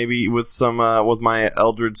 Maybe with some, with my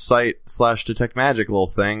Eldritch Sight / Detect Magic little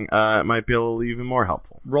thing, it might be a little even more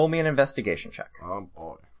helpful. Roll me an investigation check. Oh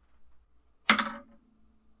boy.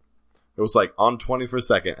 It was like on 20 for a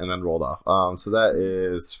second and then rolled off. So that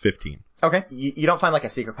is 15. Okay. You don't find like a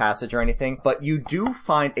secret passage or anything, but you do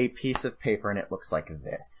find a piece of paper and it looks like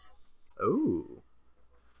this. Ooh.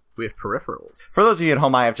 We have peripherals. For those of you at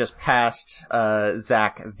home, I have just passed,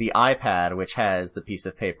 Zach the iPad, which has the piece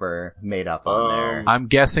of paper made up on there. I'm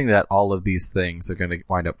guessing that all of these things are going to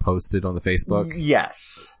wind up posted on the Facebook.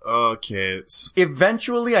 Yes. Okay.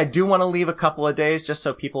 Eventually, I do want to leave a couple of days just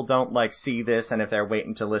so people don't like see this and if they're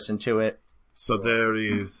waiting to listen to it. So there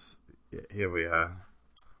is, here we are.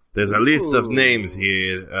 There's a list of names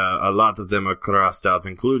here. A lot of them are crossed out,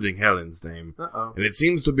 including Helen's name. Uh-oh. And it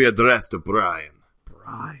seems to be addressed to Brian.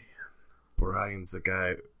 Brian. Brian's the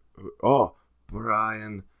guy who,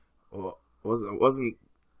 Brian. Wasn't,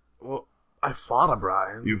 I fought a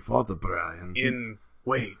Brian. you fought a Brian.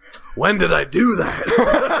 Wait, when did I do that?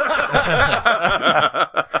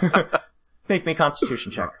 Make me a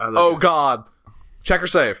constitution check. Oh god. Check or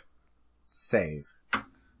save? Save.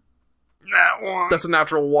 That one. That's a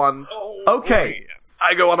natural 1. Okay.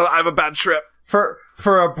 I have a bad trip. For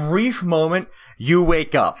a brief moment, you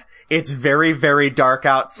wake up. It's very, very dark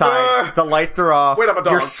outside. The lights are off. Wait, I'm a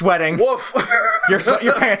dog. You're sweating. Woof.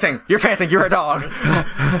 You're panting. You're panting. You're a dog.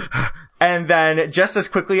 And then, just as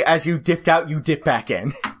quickly as you dipped out, you dip back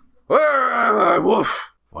in.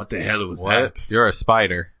 Woof. What the hell was that? You're a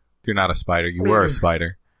spider. You're not a spider. You were a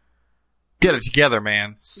spider. Get it together,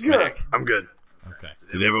 man. Smack. I'm good. Okay.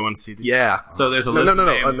 Did everyone see this? Yeah. So there's a No, list no, of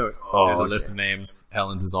no, names. no. There's a list of names.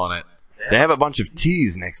 Helen's is on it. They have a bunch of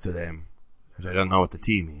T's next to them. But I don't know what the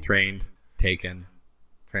T means. Trained, taken,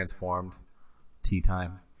 transformed, tea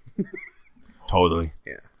time. Totally.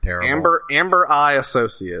 Yeah. Terrible. Amber Eye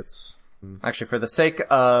Associates. Actually, for the sake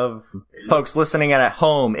of folks listening at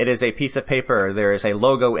home, it is a piece of paper. There is a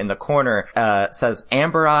logo in the corner, says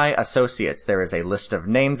Amber Eye Associates. There is a list of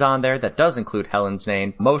names on there that does include Helen's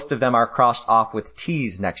names. Most of them are crossed off with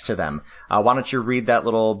T's next to them. Why don't you read that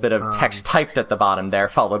little bit of text typed at the bottom there,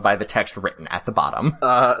 followed by the text written at the bottom?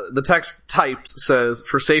 The text typed says,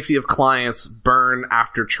 "For safety of clients, burn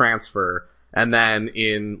after transfer." And then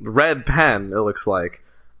in red pen, it looks like,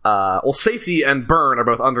 safety and burn are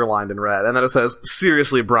both underlined in red. And then it says,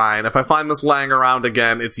 seriously, Brian, if I find this laying around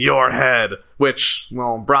again, it's your head. Which,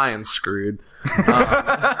 well, Brian's screwed.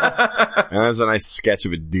 And there's a nice sketch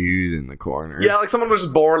of a dude in the corner. Yeah, like someone was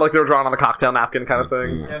just bored, like they were drawing on the cocktail napkin kind of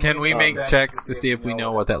thing. Can we make checks to see if we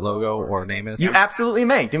know what that logo or name is? You absolutely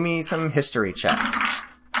may. Do me some history checks.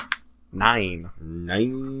 9.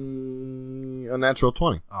 A natural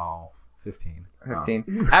 20. Oh, 15.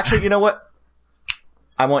 15. Actually, you know what?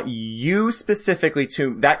 I want you specifically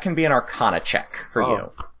to... That can be an Arcana check for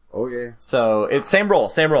you. Okay. So, it's same roll,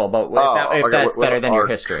 but if that's better than your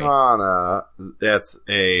history. Arcana, that's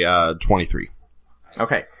a 23.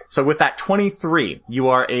 Okay, so with that 23, you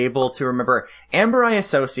are able to remember Amber Eye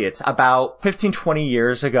Associates. About 15, 20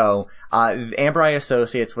 years ago, Amber Eye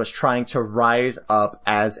Associates was trying to rise up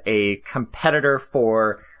as a competitor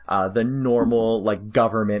for the normal, like,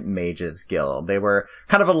 government mages guild. They were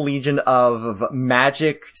kind of a legion of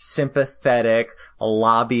magic sympathetic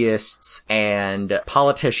lobbyists and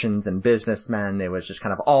politicians and businessmen. It was just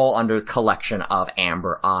kind of all under the collection of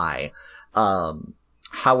Amber Eye.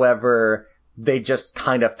 However, they just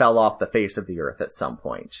kind of fell off the face of the earth at some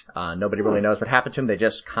point. Nobody really knows what happened to them. They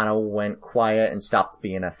just kind of went quiet and stopped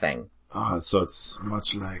being a thing. So it's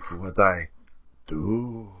much like what I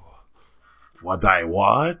do. What I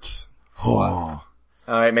what? Oh.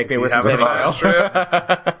 Alright, make me wisdom having saving a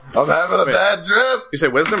throw. I'm having a bad trip. You say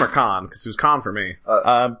wisdom or con? Because it was con for me.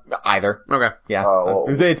 Either. Okay. Yeah. Oh,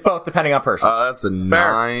 well. It's both depending on person. That's a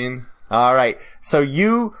 9. Alright, so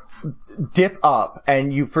you dip up,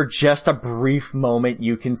 and you, for just a brief moment,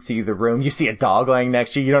 you can see the room. You see a dog laying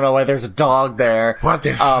next to you. You don't know why there's a dog there. What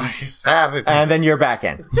the fuck is happening? And then you're back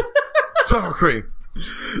in. Sour cream.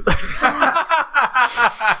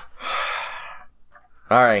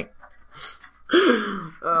 Alright.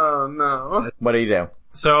 Oh, no. What do you do?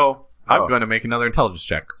 So, I'm going to make another intelligence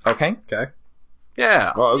check. Okay. Okay.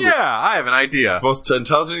 Yeah. Well, I have an idea. It's most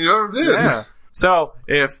intelligent you ever did. Yeah. So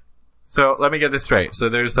let me get this straight. So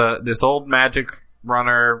there's this old magic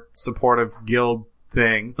runner supportive guild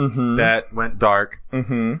thing that went dark.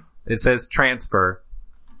 Mm-hmm. It says transfer.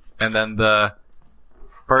 And then the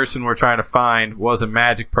person we're trying to find was a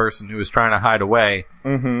magic person who was trying to hide away.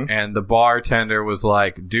 Mm-hmm. And the bartender was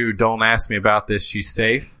like, dude, don't ask me about this. She's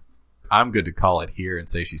safe. I'm good to call it here and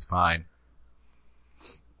say she's fine.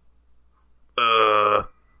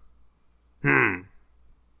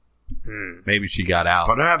 Maybe she got out.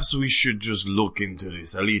 Perhaps we should just look into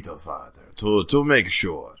this a little further to make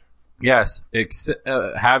sure. Yes.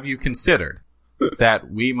 Have you considered that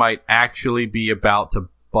we might actually be about to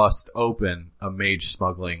bust open a mage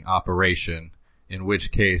smuggling operation, in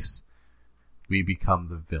which case we become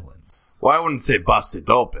the villains? Well, I wouldn't say bust it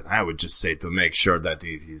open. I would just say to make sure that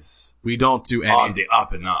it is We don't do any... on the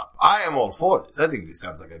up and up. I am all for this. I think this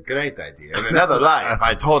sounds like a great idea. In another life,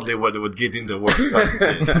 I totally would get into work such as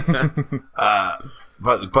this.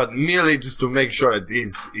 But merely just to make sure that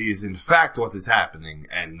this is in fact what is happening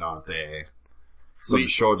and not some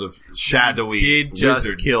sort of shadowy did just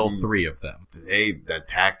wizard. kill 3 of them. They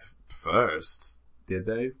attacked first. Did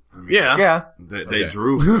they? Yeah. Yeah. They Okay.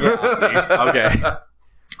 drew. Okay.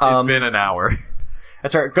 It's been an hour.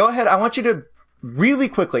 That's right. Go ahead. I want you to really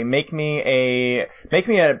quickly make me a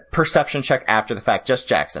perception check after the fact. Just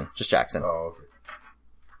Jackson. Oh,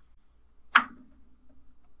 okay.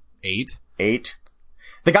 8.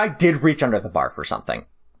 The guy did reach under the bar for something.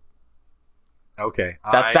 Okay.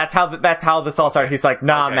 That's how this all started. He's like,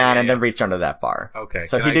 nah, Okay, man, yeah, and then yeah. reached under that bar. Okay.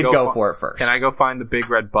 So Can he I did go fi- for it first. Can I go find the big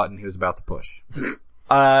red button he was about to push?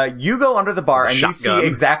 You go under the bar and you Shotgun. see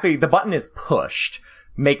exactly, the button is pushed.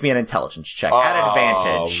 Make me an intelligence check at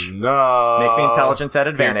advantage. Oh, no. Make me intelligence at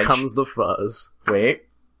Here advantage. comes the fuzz. Wait.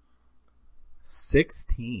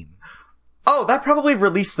 16. Oh, that probably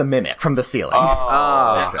released the mimic from the ceiling.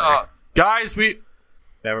 Oh, Guys,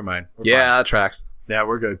 never mind. We're yeah, that tracks. fine. Yeah,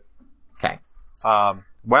 we're good. Okay.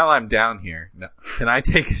 While I'm down here, can I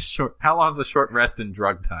take how long is a short rest and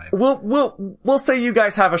drug time? We'll say you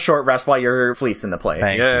guys have a short rest while you're fleecing the place.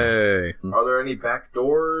 Thank Yay. Are there any back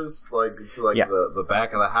doors, like to Yeah. the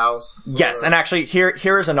back of the house? Yes, and actually,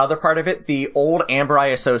 here is another part of it. The old Amber Eye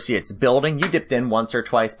Associates building, you dipped in once or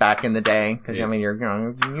twice back in the day, because, I mean,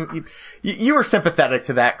 you were sympathetic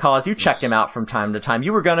to that cause. You checked him out from time to time.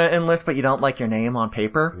 You were gonna enlist, but you don't like your name on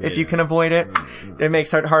paper, if you can avoid it. It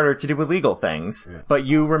makes it harder to do illegal things.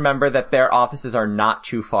 But you remember that their offices are not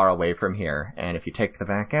too far away from here, and if you take the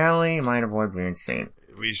back alley, you might avoid being seen.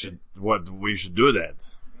 We should do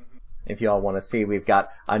that. If you all want to see, we've got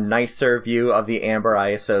a nicer view of the Amber Eye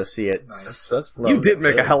Associates. That's You did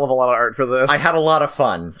make a hell of a lot of art for this. I had a lot of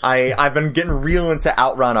fun. I've been getting real into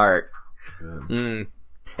Outrun art.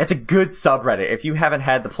 It's a good subreddit. If you haven't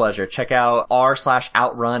had the pleasure, check out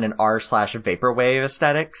r/outrun and r/vaporwave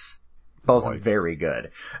aesthetics. Both very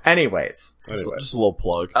good. Anyways. Just a little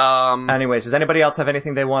plug. Anyways, does anybody else have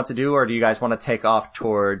anything they want to do, or do you guys want to take off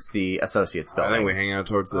towards the Associates building? I think we hang out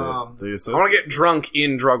towards the Associates. I want to get drunk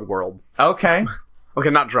in Drug World. Okay. Okay,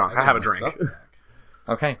 not drunk. I have a drink.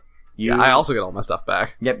 Okay. I also get all my stuff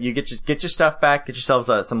back. Yep, you get your stuff back, get yourselves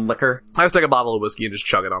some liquor. I just take a bottle of whiskey and just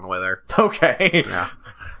chug it on the way there. Okay. Yeah.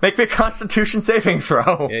 Make me a Constitution saving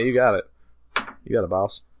throw. Yeah, you got it. You got it,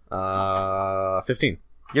 boss. 15.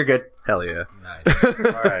 You're good. Hell yeah. Nice.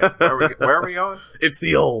 Alright. Where are we going? It's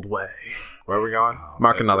the old way. Where are we going?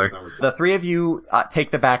 Mark another. The three of you take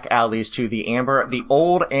the back alleys to the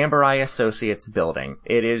old Amber Eye Associates building.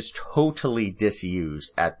 It is totally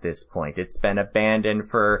disused at this point. It's been abandoned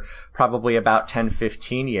for probably about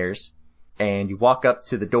 10-15 years. And you walk up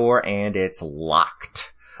to the door and it's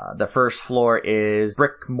locked. The first floor is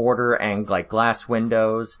brick, mortar, and glass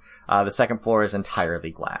windows. The second floor is entirely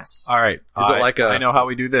glass. Alright. I know how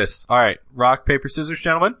we do this. Alright. Rock, paper, scissors,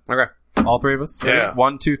 gentlemen. Okay. All three of us? Yeah. Ready?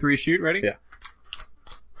 1, 2, 3, shoot. Ready? Yeah.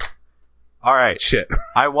 Alright. Shit.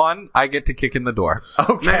 I won. I get to kick in the door.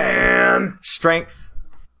 Okay. Man. Strength.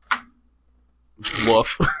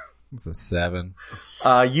 Woof. It's a 7.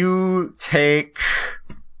 You take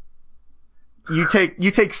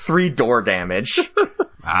 3 door damage.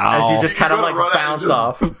 As you just kind of bounce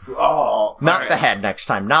off. Not the head next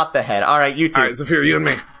time. Not the head. Alright, you two. Alright, Zafir, you and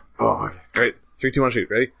me. Oh, okay. Great. 3, 2, 1, shoot.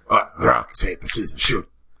 Ready? Rock, paper, scissors, shoot.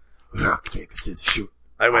 Rock, paper, scissors, shoot.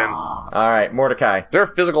 I win. Alright, Mordecai. Is there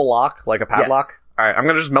a physical lock, like a padlock? Yes. Alright, I'm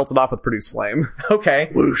gonna just melt it off with produce flame.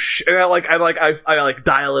 Okay. Whoosh. And I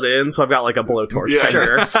dial it in, so I've got like a blowtorch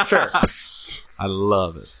finger. Sure. I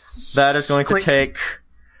love it. That is going to Clink. take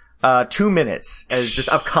 2 minutes as just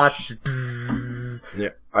of constant bzzz. Yeah.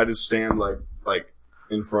 I just stand like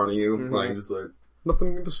in front of you, just like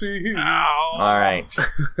Nothing to see here. Alright.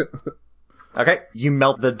 Okay, you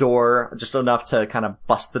melt the door just enough to kind of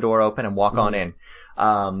bust the door open and walk on in.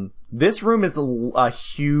 This room is a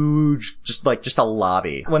huge, just a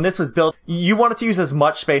lobby. When this was built, you wanted to use as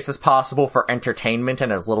much space as possible for entertainment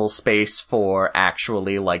and as little space for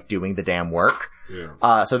actually doing the damn work.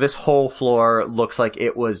 Yeah. So this whole floor looks like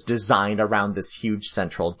it was designed around this huge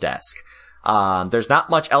central desk. There's not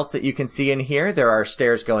much else that you can see in here. There are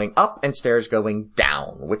stairs going up and stairs going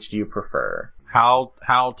down. Which do you prefer? How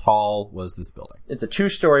tall was this building? It's a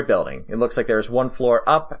 2-story building. It looks like there's 1 floor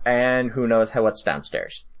up and who knows what's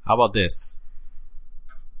downstairs. How about this?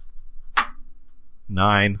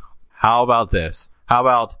 9. How about this? How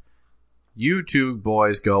about you two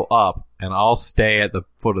boys go up and I'll stay at the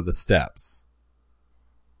foot of the steps?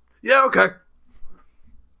 Yeah, okay.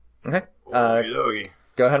 Okay. Okie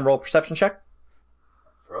Go ahead and roll a perception check.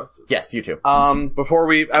 dokie. Yes, you two.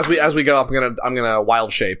 Before as we go up, I'm gonna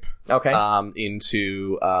wild shape. Okay.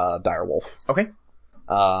 Into direwolf. Okay.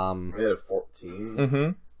 I had 14.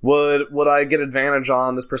 Mm-hmm. Would I get advantage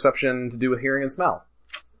on this perception to do with hearing and smell?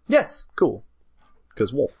 Yes. Cool.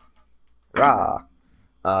 Because wolf. Rah.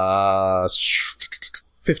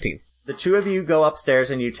 15. The two of you go upstairs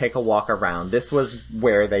and you take a walk around. This was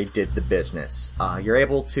where they did the business. You're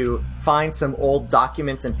able to find some old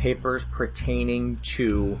documents and papers pertaining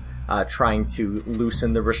to trying to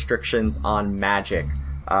loosen the restrictions on magic.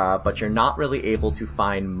 But you're not really able to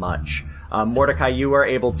find much. Mordecai, you are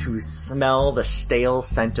able to smell the stale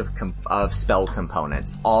scent of spell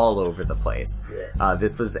components all over the place.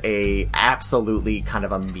 This was absolutely kind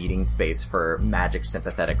of a meeting space for magic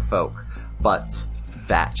sympathetic folk, but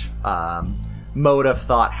that mode of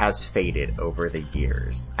thought has faded over the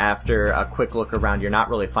years. After a quick look around, you're not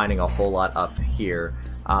really finding a whole lot up here.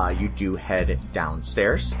 You do head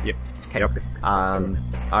downstairs. Yep. Okay. Yep.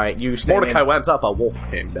 Alright, you staying Mordecai went up, a wolf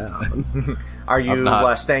came down. Are you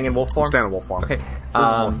staying in wolf form? Stand in wolf form. Okay. This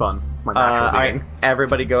is more fun. My natural being.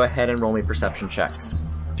 Everybody go ahead and roll me perception checks.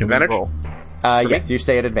 Advantage? Yes, you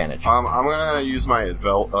stay at advantage. I'm gonna use my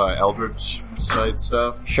Eldritch Sight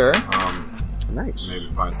stuff. Sure. Nice. Maybe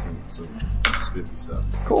find some spiffy stuff.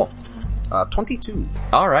 Cool. 22.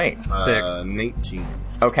 Alright. 6. 18.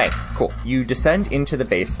 Okay, cool. You descend into the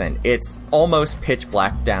basement. It's almost pitch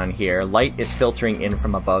black down here. Light is filtering in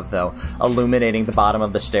from above, though, illuminating the bottom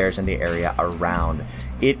of the stairs and the area around.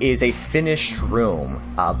 It is a finished room.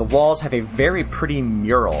 The walls have a very pretty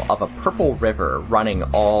mural of a purple river running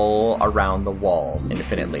all around the walls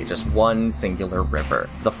infinitely. Just one singular river.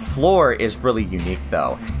 The floor is really unique,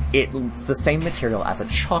 though. It's the same material as a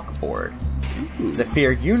chalkboard.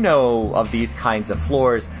 Zephyr, you know of these kinds of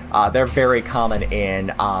floors. They're very common in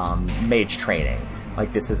mage training.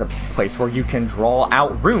 Like, this is a place where you can draw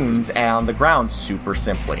out runes on the ground super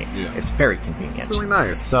simply. Yeah. It's very convenient. It's really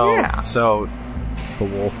nice. So the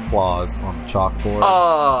wolf claws on the chalkboard.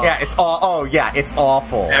 Oh. Yeah, it's it's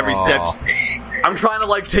awful. Every step. I'm trying to,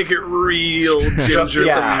 like, take it real ginger the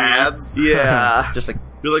pads. Yeah. Just like...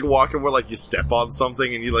 You're like walking where like you step on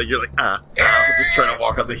something and you're like just trying to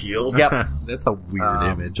walk on the heel. Yep. That's a weird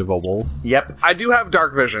image of a wolf. Yep. I do have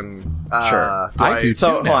dark vision. Sure. I do too.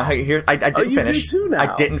 So hold on, here, I didn't finish. You do too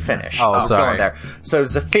now. I didn't finish. Oh, I was sorry. going there. So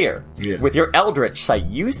Zephyr, with your Eldritch sight,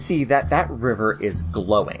 you see that river is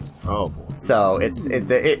glowing. Oh boy. So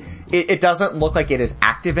it doesn't look like it is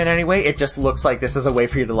active in any way. It just looks like this is a way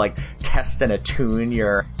for you to like test and attune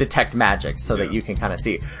your detect magic so that you can kind of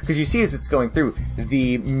see. Because you see as it's going through,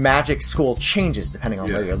 the magic school changes depending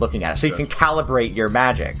on where you're looking at it. So you can calibrate your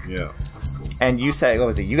magic. Yeah, that's cool. And you say, what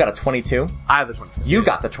was it? You got a 22? I have the 22. You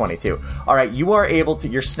got the 22. Alright, you are able to,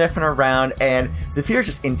 you're sniffing around, and Zephyr's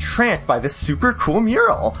just entranced by this super cool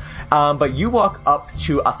mural. But you walk up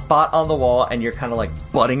to a spot on the wall, and you're kind of like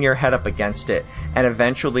butting your head up against it, and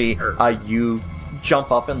eventually, you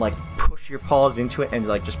jump up and like push your paws into it, and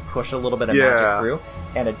like just push a little bit of magic through,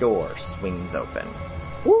 and a door swings open.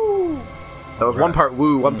 Woo! That was one part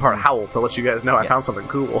woo, one part howl to let you guys know I found something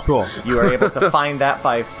cool. Cool. You are able to find that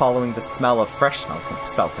by following the smell of fresh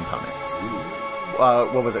spell components.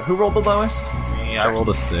 What was it? Who rolled the lowest? Me, I rolled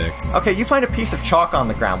a 6. Okay, you find a piece of chalk on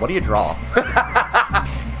the ground. What do you draw?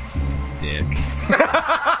 Dick.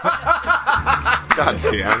 God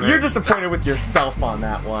damn it. You're disappointed with yourself on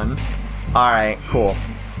that one. Alright, cool.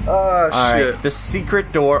 Oh, shit. Alright, the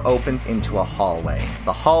secret door opens into a hallway.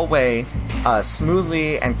 The hallway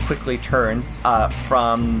smoothly and quickly turns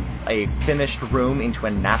from a finished room into a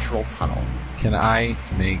natural tunnel. Can I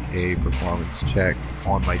make a performance check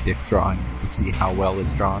on my dick drawing to see how well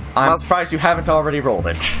it's drawn? I'm surprised you haven't already rolled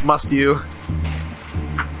it. Must you?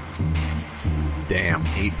 Damn,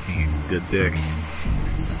 18 is a good dick.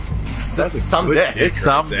 That's some dick. It's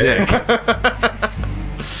some dick.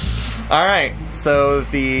 Alright, so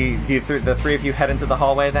the three of you head into the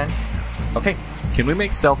hallway then? Okay, Can we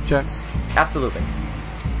make stealth checks? absolutely.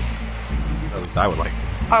 At least I would like to.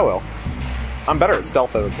 I will. I'm better at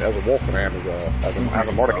stealth as a wolf than I am as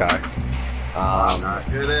a Mordecai. I'm not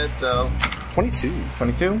good at stealth. 22.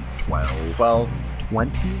 22? 12. 12.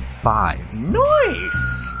 25.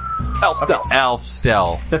 Nice! Elf stealth. Elf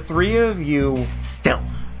stealth. The three of you stealth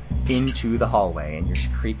into the hallway, and you're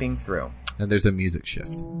creeping through. And there's a music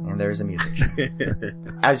shift. And there's a music shift.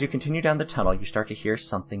 As you continue down the tunnel, you start to hear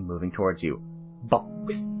something moving towards you. Bop,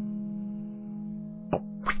 whis. Bop,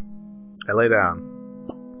 whis. I lay down.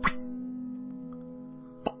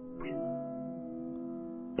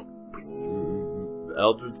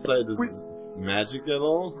 Eldritch Sight is magic at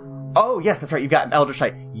all? Oh, yes, that's right. You got Eldritch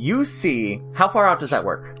Sight. You see... How far out does that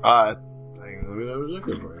work? I was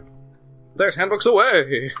looking for it. There's handbooks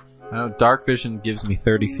away. I know dark vision gives me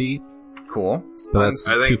 30 feet, Cool. but that's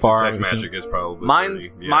I think too far. detect magic is probably Mine's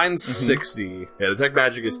 30. Yeah. mine's 60. Yeah, detect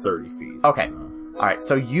magic is 30 feet. Okay. Alright,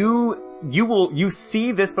 so you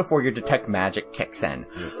see this before your detect magic kicks in.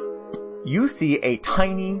 Yeah. You see a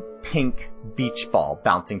tiny pink beach ball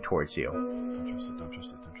bouncing towards you. Don't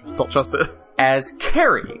trust it. Don't trust it. As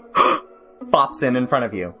Carrie bops in front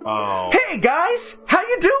of you. Oh. Hey guys! How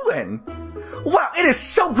you doing? Wow, it is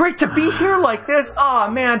so great to be here like this. Oh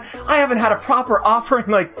man, I haven't had a proper offering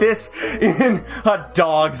like this in a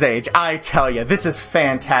dog's age. I tell you, this is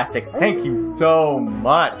fantastic. Thank you so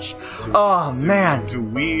much. Oh man. Do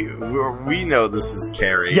we know this is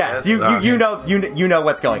Carrie? Yes, you know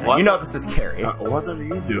what's going on. What? You know this is Carrie. What are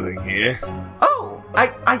you doing here? Oh,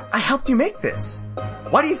 I helped you make this.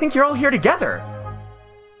 Why do you think you're all here together?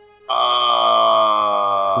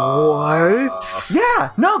 What?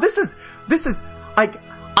 Yeah, no, this is,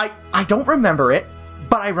 I don't remember it,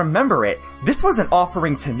 but I remember it. This was an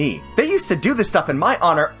offering to me. They used to do this stuff in my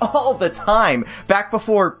honor all the time, back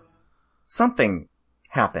before something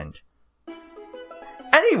happened.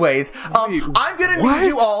 Anyways, I'm gonna need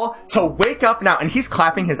you all to wake up now, and he's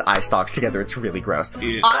clapping his eye stalks together. It's really gross.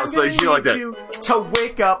 Yeah, I'm so gonna you like need that. you to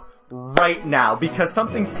wake up right now because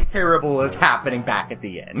something terrible is happening back at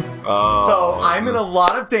the inn. So I'm in a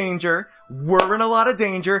lot of danger. We're in a lot of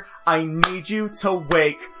danger. I need you to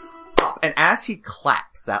wake up. And as he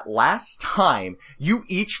claps that last time, you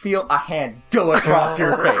each feel a hand go across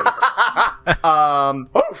your face.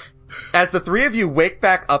 As the three of you wake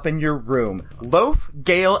back up in your room, Loaf,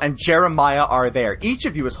 Gale, and Jeremiah are there. Each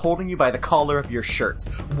of you is holding you by the collar of your shirt.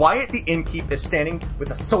 Wyatt the innkeep is standing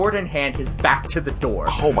with a sword in hand, his back to the door.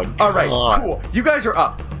 Oh my god. Alright, cool. You guys are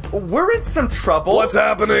up. We're in some trouble. What's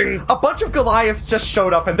happening? A bunch of Goliaths just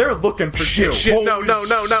showed up and they're looking for you. Shit, no.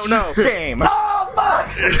 Game. Oh fuck!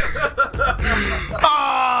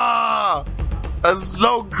 Ah! That's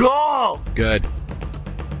so cool! Good.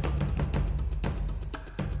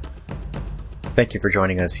 Thank you for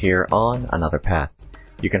joining us here on Another Path.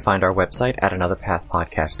 You can find our website at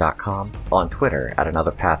anotherpathpodcast.com, on Twitter at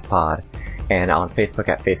anotherpathpod, and on Facebook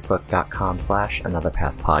at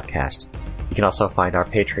facebook.com/anotherpathpodcast. You can also find our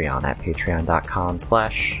Patreon at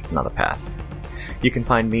patreon.com/anotherpath. You can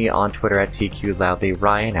find me on Twitter at TQLoudly,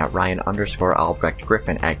 Ryan at Ryan_Albrecht,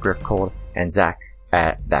 Griffin at Griffcold, and Zach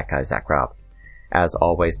at ThatGuyZachRob. As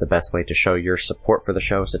always, the best way to show your support for the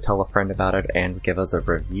show is to tell a friend about it and give us a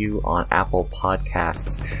review on Apple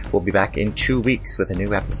Podcasts. We'll be back in 2 weeks with a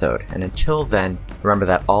new episode. And until then, remember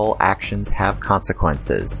that all actions have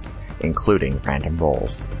consequences, including random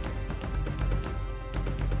rolls.